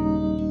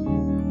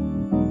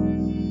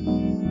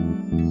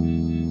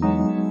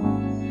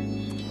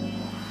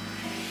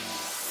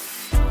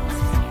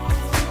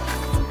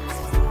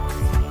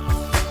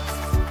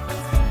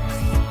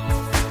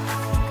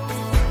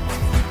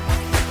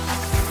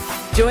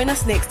 Join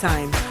us next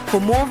time for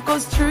more of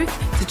God's truth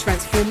to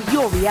transform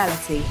your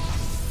reality.